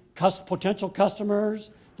way potential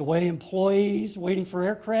customers, the way employees waiting for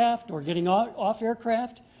aircraft or getting off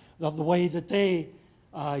aircraft, of the way that they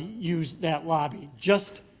use that lobby,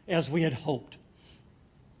 just as we had hoped.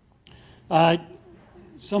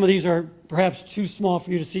 Some of these are perhaps too small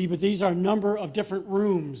for you to see, but these are a number of different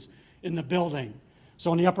rooms in the building.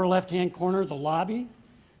 So in the upper left-hand corner, the lobby.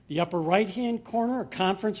 The upper right-hand corner, a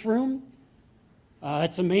conference room.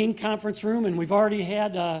 It's a main conference room, and we've already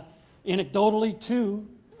had, anecdotally,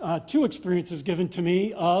 two experiences given to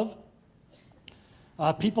me of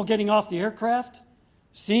people getting off the aircraft,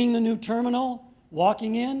 seeing the new terminal,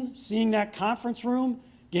 walking in, seeing that conference room,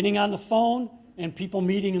 getting on the phone, and people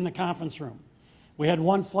meeting in the conference room. We had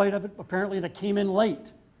one flight of it, apparently, that came in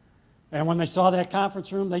late. And when they saw that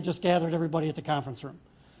conference room, they just gathered everybody at the conference room.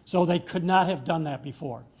 So they could not have done that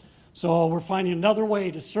before. So we're finding another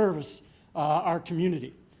way to service our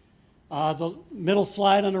community. The middle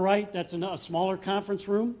slide on the right, that's a smaller conference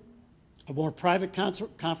room, a more private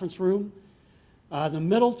conference room. The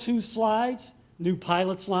middle two slides, new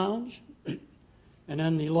pilot's lounge. And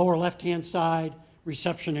then the lower left-hand side,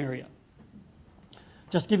 reception area.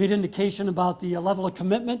 Just to give you an indication about the level of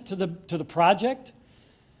commitment to the project.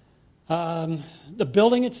 The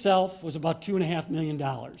building itself was about $2.5 million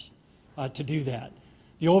to do that.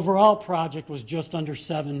 The overall project was just under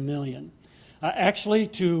 $7 million. Actually,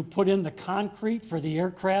 to put in the concrete for the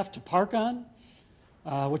aircraft to park on,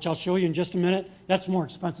 which I'll show you in just a minute, that's more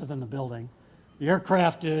expensive than the building. The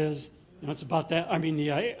aircraft is, it's about that,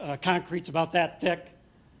 the concrete's about that thick.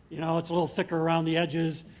 It's a little thicker around the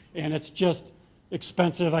edges, and it's just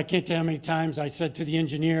expensive. I can't tell how many times I said to the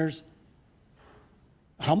engineers,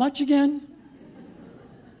 how much again?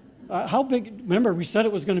 How big? Remember, we said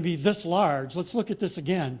it was going to be this large. Let's look at this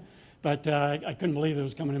again. But I couldn't believe it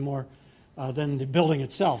was coming in more than the building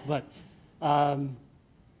itself. But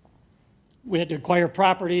we had to acquire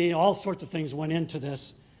property. All sorts of things went into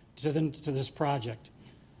this, to this project.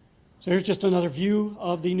 So here's just another view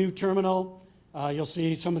of the new terminal. You'll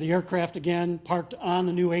see some of the aircraft again parked on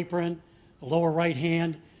the new apron. The lower right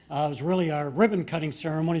hand was really our ribbon cutting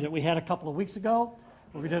ceremony that we had a couple of weeks ago,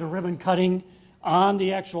 where we did a ribbon cutting on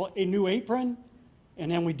the actual new apron,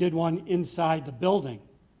 and then we did one inside the building.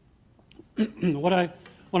 What I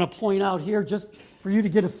want to point out here, just for you to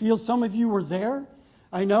get a feel, some of you were there.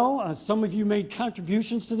 I know some of you made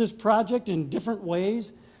contributions to this project in different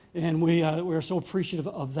ways, and we're so appreciative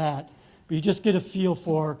of that. But you just get a feel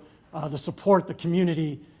for the support the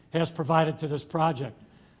community has provided to this project.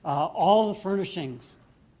 All of the furnishings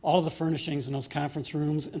in those conference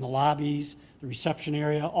rooms, in the lobbies, the reception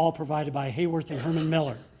area, all provided by Hayworth and Herman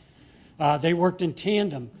Miller. They worked in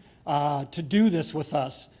tandem to do this with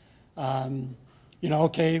us.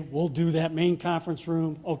 Okay, we'll do that main conference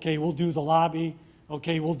room. Okay, we'll do the lobby.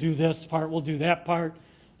 Okay, we'll do this part, we'll do that part.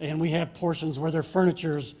 And we have portions where their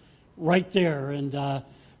furniture's right there and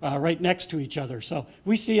right next to each other. So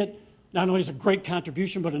we see it not only as a great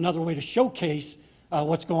contribution, but another way to showcase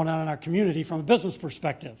what's going on in our community from a business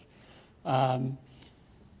perspective.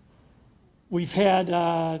 We've had,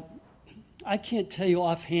 I can't tell you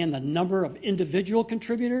offhand the number of individual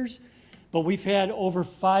contributors, but we've had over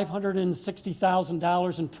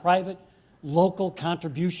 $560,000 in private local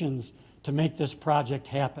contributions to make this project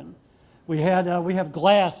happen. We have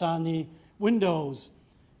glass on the windows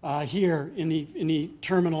here in the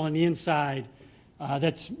terminal on the inside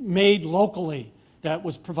that's made locally, that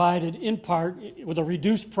was provided in part with a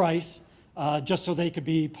reduced price just so they could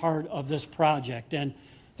be part of this project. And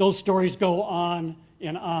those stories go on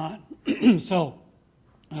and on. So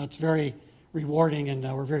it's very rewarding, and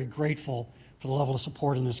we're very grateful for the level of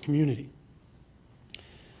support in this community.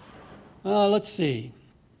 Let's see.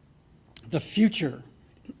 The future.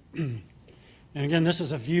 And again, this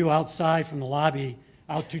is a view outside from the lobby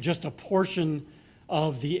out to just a portion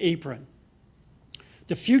of the apron.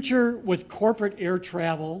 The future with corporate air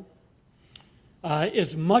travel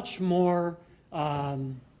is much more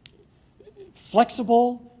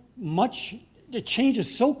flexible, it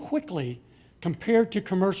changes so quickly compared to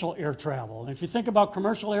commercial air travel. And if you think about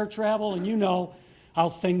commercial air travel, and you know how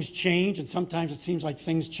things change, and sometimes it seems like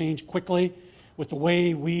things change quickly with the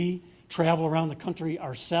way we travel around the country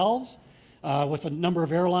ourselves, with the number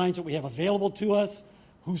of airlines that we have available to us,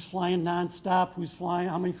 who's flying nonstop, who's flying,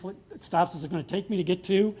 how many stops is it going to take me to get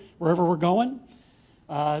to wherever we're going.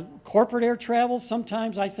 Corporate air travel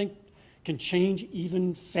sometimes I think can change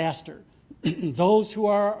even faster. Those who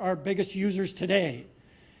are our biggest users today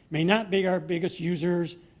may not be our biggest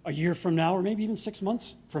users a year from now or maybe even 6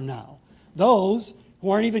 months from now. Those who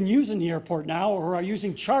aren't even using the airport now or are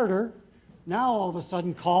using charter now all of a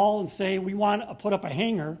sudden call and say, we want to put up a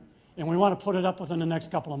hangar and we want to put it up within the next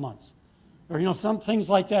couple of months. Or, you know, some things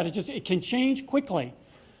like that. It can change quickly.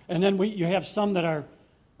 And then you have some that are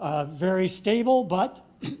very stable, but,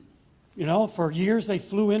 you know, for years they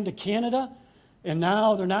flew into Canada, and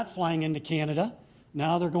now they're not flying into Canada.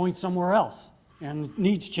 Now they're going somewhere else, and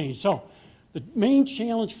needs change. So the main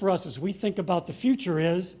challenge for us as we think about the future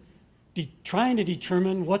is trying to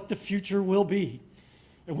determine what the future will be.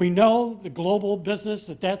 And we know the global business,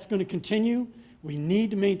 that's going to continue. We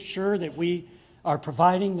need to make sure that we are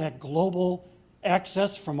providing that global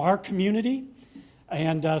access from our community.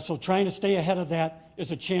 And so trying to stay ahead of that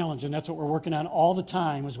is a challenge, and that's what we're working on all the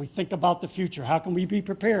time as we think about the future. How can we be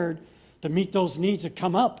prepared to meet those needs that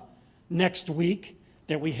come up next week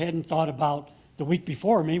that we hadn't thought about the week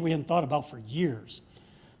before, maybe we hadn't thought about for years.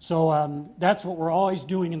 So that's what we're always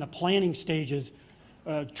doing in the planning stages,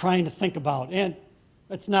 trying to think about. And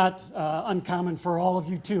it's not uncommon for all of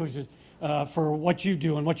you too, for what you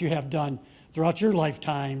do and what you have done throughout your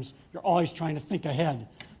lifetimes. You're always trying to think ahead.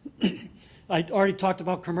 I already talked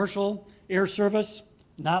about commercial air service,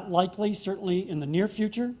 not likely, certainly in the near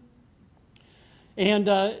future. And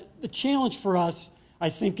the challenge for us, I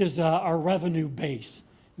think, is our revenue base,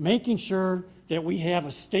 making sure that we have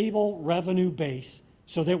a stable revenue base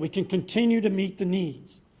so that we can continue to meet the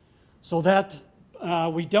needs, so that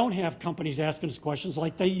we don't have companies asking us questions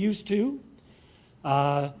like they used to.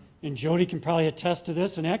 And Jody can probably attest to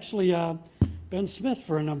this. And actually, Ben Smith,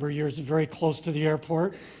 for a number of years, is very close to the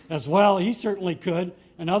airport as well. He certainly could,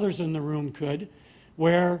 and others in the room could,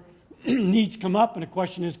 where needs come up, and the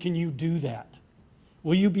question is, can you do that?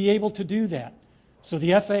 Will you be able to do that? So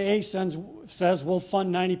the FAA says we'll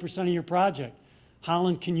fund 90% of your project.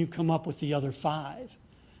 Holland, can you come up with the other 5%?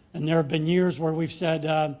 And there have been years where we've said,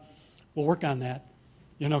 we'll work on that,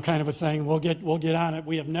 you know, kind of a thing. We'll get on it.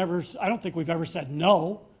 We have never, I don't think we've ever said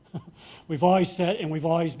no. We've always said, and we've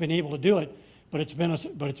always been able to do it, but it's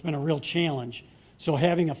been a real challenge. So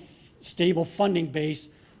having a stable funding base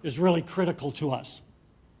is really critical to us.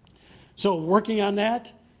 So working on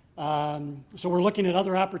that, so we're looking at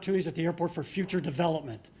other opportunities at the airport for future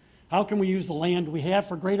development. How can we use the land we have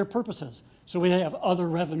for greater purposes so we have other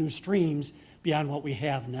revenue streams beyond what we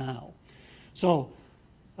have now? So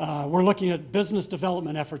we're looking at business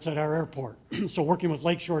development efforts at our airport. So working with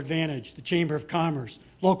Lakeshore Advantage, the Chamber of Commerce,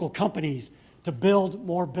 local companies to build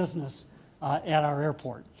more business at our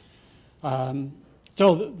airport.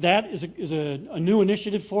 So that is a new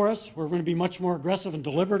initiative for us. We're going to be much more aggressive and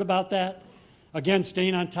deliberate about that. Again,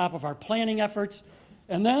 staying on top of our planning efforts.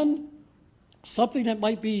 And then something that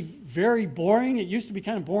might be very boring. It used to be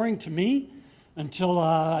kind of boring to me until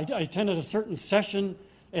I attended a certain session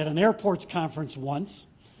at an airports conference once.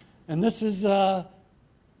 And this is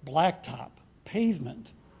blacktop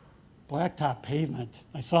pavement. Blacktop pavement.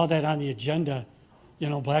 I saw that on the agenda, you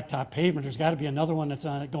know, blacktop pavement. There's got to be another one that's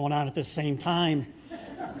going on at the same time,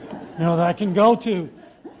 you know, that I can go to.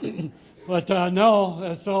 But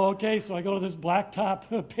no, so okay, so I go to this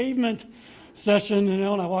blacktop pavement session, you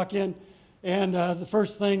know, and I walk in, and the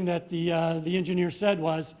first thing that the engineer said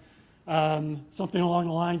was something along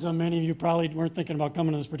the lines of, many of you probably weren't thinking about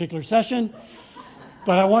coming to this particular session,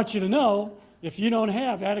 but I want you to know, if you don't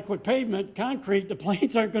have adequate pavement, concrete, the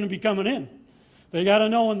planes aren't going to be coming in. They got to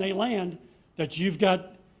know when they land that you've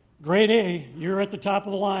got grade A, you're at the top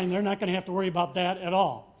of the line. They're not going to have to worry about that at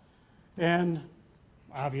all. And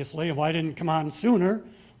obviously, if I didn't come on sooner,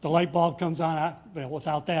 the light bulb comes on. Well,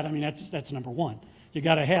 without that, I mean, that's number one. You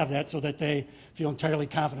got to have that so that they feel entirely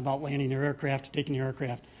confident about landing their aircraft, taking the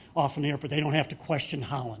aircraft off in the airport. They don't have to question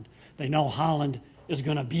Holland. They know Holland is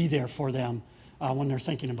going to be there for them when they're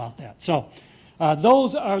thinking about that. So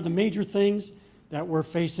those are the major things that we're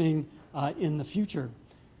facing in the future.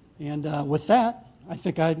 And with that, I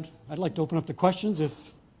think I'd like to open up the questions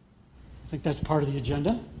if I think that's part of the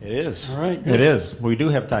agenda. It is. All right, good. It is. We do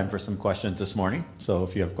have time for some questions this morning. So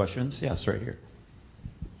if you have questions, yes, right here.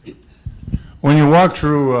 When you walk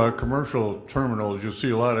through commercial terminals, you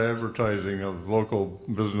see a lot of advertising of local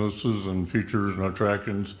businesses and features and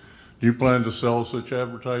attractions. Do you plan to sell such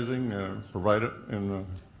advertising, provide it in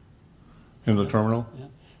the terminal? Yeah.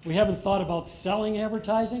 We haven't thought about selling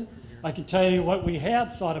advertising. I can tell you what we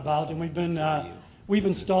have thought about, and we've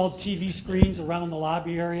installed TV screens around the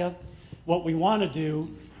lobby area. what we want to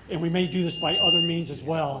do, and we may do this by other means as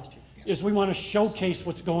well, is we want to showcase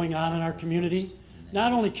what's going on in our community.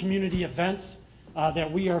 Not only community events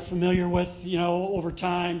that we are familiar with, over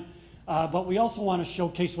time, but we also want to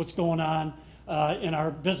showcase what's going on in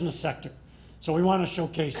our business sector. So we want to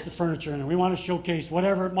showcase the furniture, and we want to showcase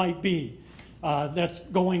whatever it might be that's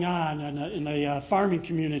going on in the farming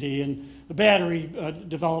community and the battery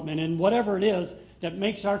development and whatever it is that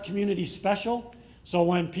makes our community special. So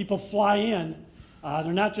when people fly in,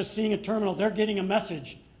 they're not just seeing a terminal, they're getting a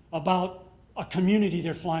message about a community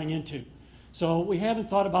they're flying into. So we haven't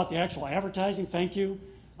thought about the actual advertising, thank you.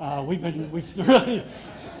 We've really,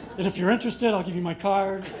 and if you're interested, I'll give you my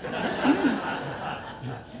card.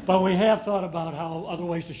 But we have thought about how other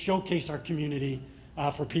ways to showcase our community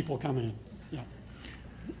for people coming in.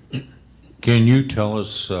 Yeah. Can you tell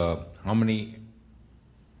us how many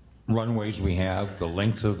runways we have, the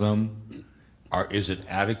length of them? Is it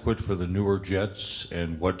adequate for the newer jets,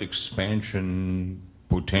 and what expansion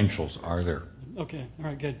potentials are there? Okay, all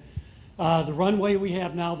right, good. The runway we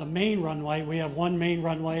have now, the main runway, we have one main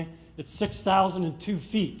runway. It's 6,002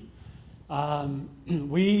 feet.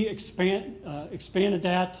 We expanded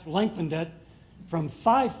that, lengthened it from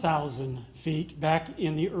 5,000 feet back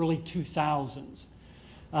in the early 2000s.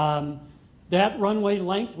 That runway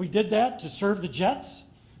length, we did that to serve the jets,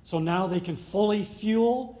 so now they can fully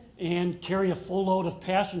fuel and carry a full load of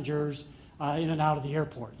passengers in and out of the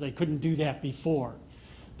airport. They couldn't do that before.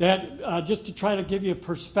 That, just to try to give you a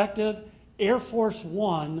perspective, Air Force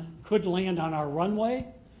One could land on our runway.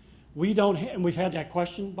 We don't, and we've had that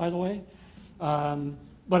question, by the way,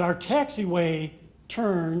 but our taxiway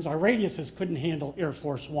turns, our radiuses couldn't handle Air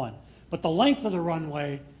Force One. But the length of the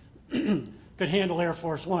runway could handle Air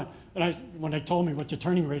Force One. And when they told me what the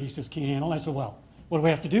turning radiuses can't handle, I said, well, what do we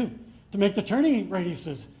have to do to make the turning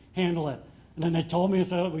radiuses handle it? And then they told me, we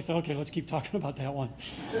said, okay, let's keep talking about that one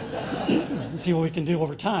and see what we can do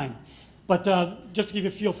over time. But just to give you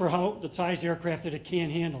a feel for how the size of the aircraft that it can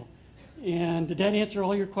handle. And did that answer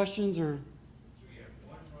all your questions? Or?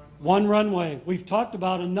 One runway. We've talked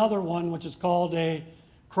about another one, which is called a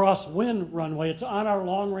crosswind runway. It's on our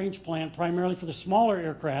long-range plan, primarily for the smaller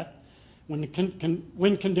aircraft. When the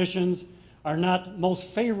wind conditions are not most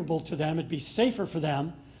favorable to them, it'd be safer for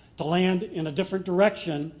them to land in a different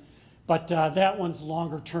direction. But that one's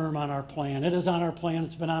longer term on our plan. It is on our plan.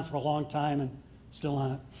 It's been on for a long time and still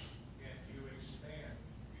on it. Can you expand?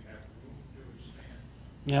 You have room to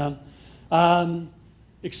expand. Yeah.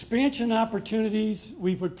 Expansion opportunities,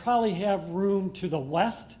 we would probably have room to the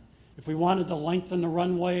west if we wanted to lengthen the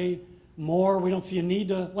runway more. We don't see a need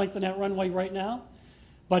to lengthen that runway right now.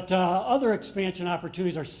 But other expansion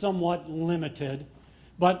opportunities are somewhat limited.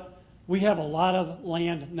 But we have a lot of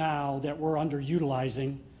land now that we're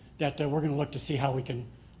underutilizing that we're going to look to see how we can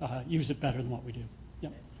use it better than what we do.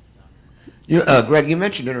 Yep. Greg, you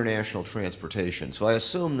mentioned international transportation, so I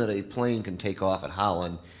assume that a plane can take off at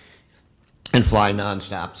Holland and fly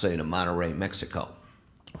nonstop, say, to Monterrey, Mexico.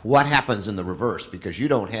 What happens in the reverse? Because you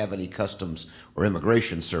don't have any customs or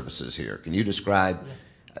immigration services here. Can you describe,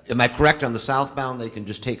 am I correct on the southbound, they can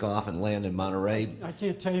just take off and land in Monterrey? I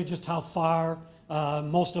can't tell you just how far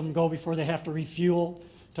most of them go before they have to refuel.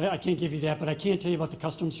 I can't give you that, but I can tell you about the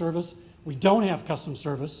customs service. We don't have customs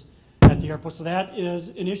service at the airport, so that is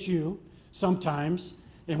an issue sometimes,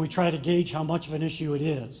 and we try to gauge how much of an issue it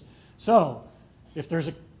is. So if there's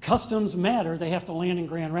a customs matter, they have to land in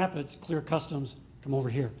Grand Rapids, clear customs, come over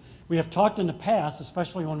here. We have talked in the past,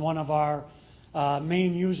 especially when one of our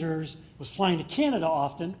main users was flying to Canada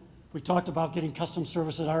often, we talked about getting customs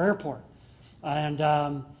service at our airport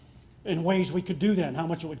and in ways we could do that and how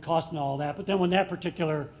much it would cost and all that. But then when that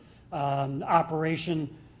particular operation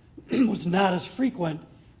was not as frequent,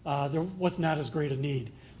 there was not as great a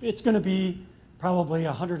need. It's going to be probably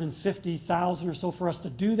 $150,000 or so for us to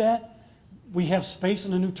do that. We have space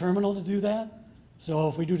in a new terminal to do that. So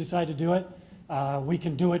if we do decide to do it, we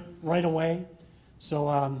can do it right away.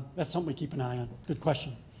 So that's something we keep an eye on. Good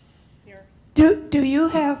question. Here. Do you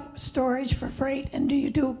have storage for freight, and do you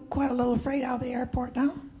do quite a little freight out of the airport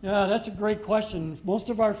now? Yeah, that's a great question. Most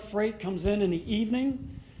of our freight comes in the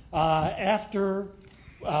evening after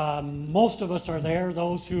most of us are there.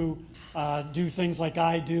 Those who do things like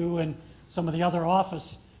I do and some of the other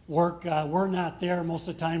office work, we're not there most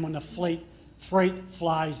of the time when the freight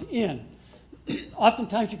flies in.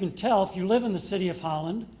 Oftentimes you can tell if you live in the city of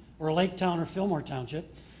Holland or Lake Town or Fillmore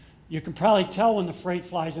Township, you can probably tell when the freight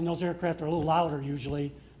flies in. Those aircraft are a little louder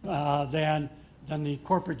usually than the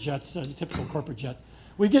corporate jets, the typical corporate jets.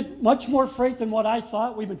 We get much more freight than what I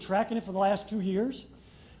thought. We've been tracking it for the last 2 years,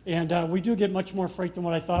 and we do get much more freight than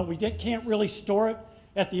what I thought. We can't really store it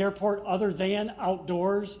at the airport other than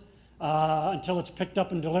outdoors until it's picked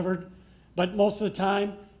up and delivered. But most of the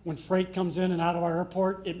time, when freight comes in and out of our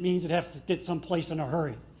airport, it means it has to get someplace in a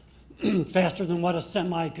hurry, faster than what a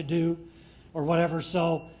semi could do or whatever.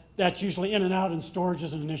 So that's usually in and out, and storage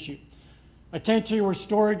isn't an issue. I can't tell you where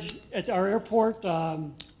storage at our airport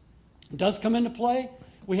does come into play.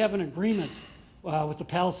 We have an agreement with the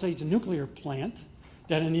Palisades nuclear plant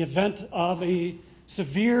that in the event of a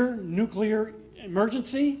severe nuclear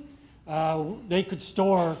emergency, they could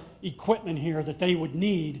store equipment here that they would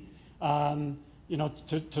need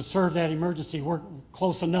to serve that emergency. We're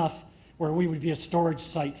close enough where we would be a storage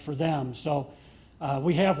site for them. So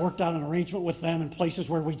we have worked out an arrangement with them in places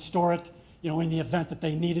where we'd store it, in the event that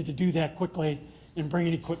they needed to do that quickly and bring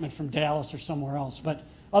in equipment from Dallas or somewhere else. But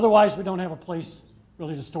otherwise, we don't have a place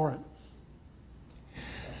really to store it.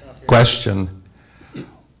 Question.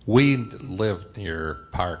 We lived near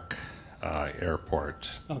Park Airport,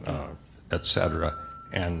 Okay. et cetera,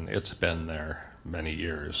 and it's been there many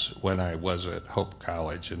years. When I was at Hope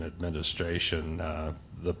College in administration,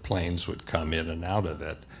 the planes would come in and out of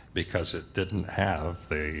it because it didn't have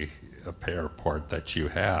the airport that you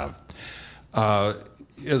have.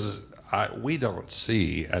 We don't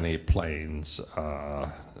see any planes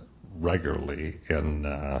regularly in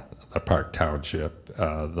the Park Township.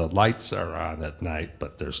 The lights are on at night,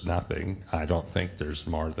 but there's nothing. I don't think there's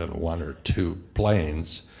more than 1 or 2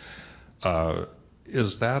 planes.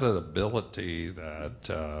 Is that an ability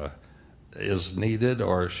that is needed,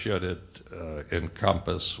 or should it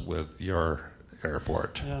encompass with your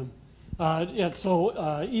airport?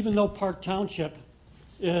 So even though Park Township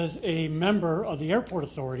is a member of the airport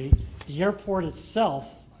authority, the airport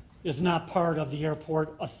itself is not part of the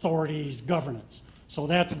airport authority's governance. So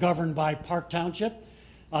that's governed by Park Township.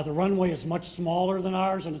 The runway is much smaller than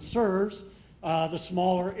ours, and it serves the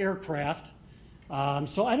smaller aircraft.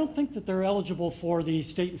 So I don't think that they're eligible for the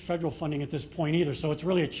state and federal funding at this point either. So it's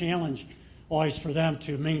really a challenge always for them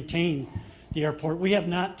to maintain the airport. We have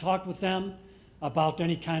not talked with them about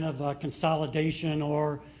any kind of consolidation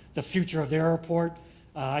or the future of their airport.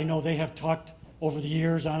 I know they have talked over the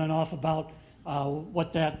years on and off about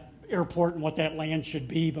what that airport and what that land should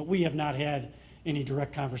be, but we have not had any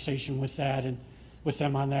direct conversation with that and with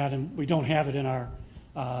them on that, and we don't have it in our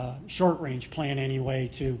short-range plan anyway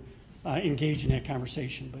to engage in that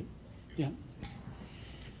conversation. But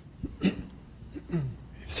yeah.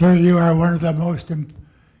 Sir, you are one of the most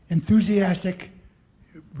enthusiastic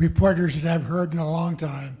reporters that I've heard in a long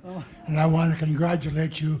time, and I want to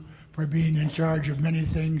congratulate you for being in charge of many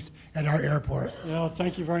things at our airport.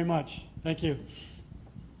 Thank you very much. Thank you.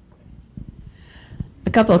 A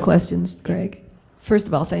couple of questions, Greg. First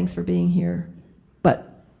of all, thanks for being here.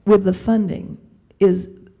 But with the funding, is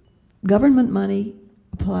government money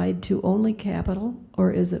applied to only capital,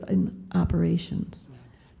 or is it in operations?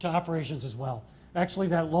 To operations as well. Actually,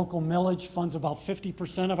 that local millage funds about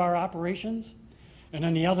 50% of our operations, and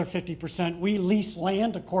then the other 50%, we lease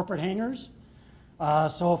land to corporate hangars.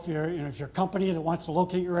 So if you're a company that wants to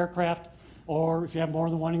locate your aircraft, or if you have more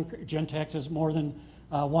than one, Gentex has more than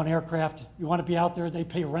one aircraft, you want to be out there, they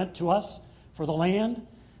pay rent to us for the land.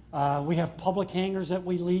 We have public hangars that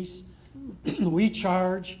we lease. We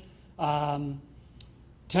charge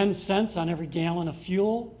 10 cents on every gallon of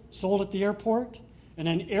fuel sold at the airport. And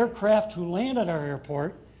then aircraft who land at our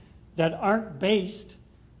airport that aren't based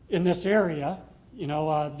in this area,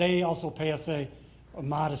 they also pay us a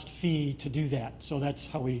modest fee to do that. So that's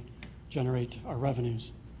how we generate our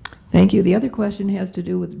revenues. Thank you. The other question has to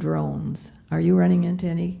do with drones. Are you running into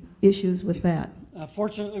any issues with that?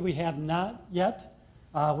 Fortunately, we have not yet.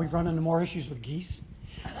 We've run into more issues with geese.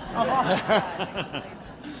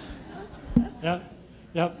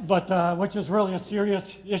 But which is really a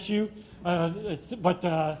serious issue.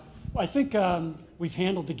 I think we've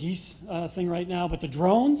handled the geese thing right now. But the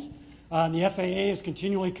drones, the FAA is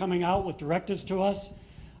continually coming out with directives to us.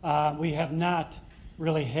 We have not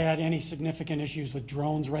really had any significant issues with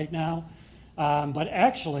drones right now. But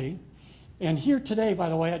actually, and here today, by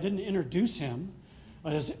the way, I didn't introduce him,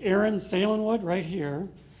 is Aaron Thalenwood right here.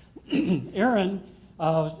 Aaron,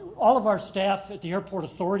 all of our staff at the Airport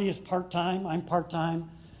Authority is part-time. I'm part-time.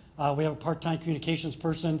 We have a part-time communications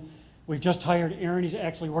person. We've just hired Aaron. He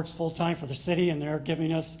actually works full-time for the city, and they're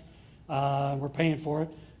giving us, we're paying for it,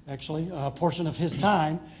 actually, a portion of his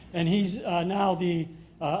time. And he's now the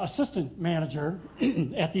assistant manager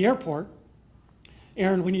at the airport.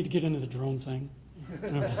 Aaron, we need to get into the drone thing.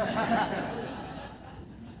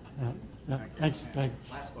 Thanks, Peg.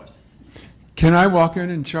 Last question. Can I walk in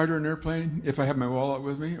and charter an airplane if I have my wallet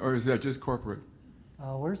with me, or is that just corporate?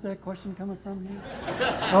 Where's that question coming from?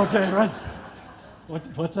 Okay, right.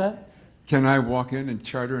 What's that? Can I walk in and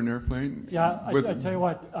charter an airplane? Yeah, I tell you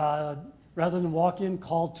what, rather than walk in,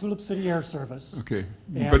 call Tulip City Air Service. Okay,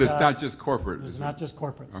 And, but it's not just corporate. It's is not it? just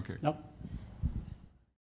corporate. Okay. Nope.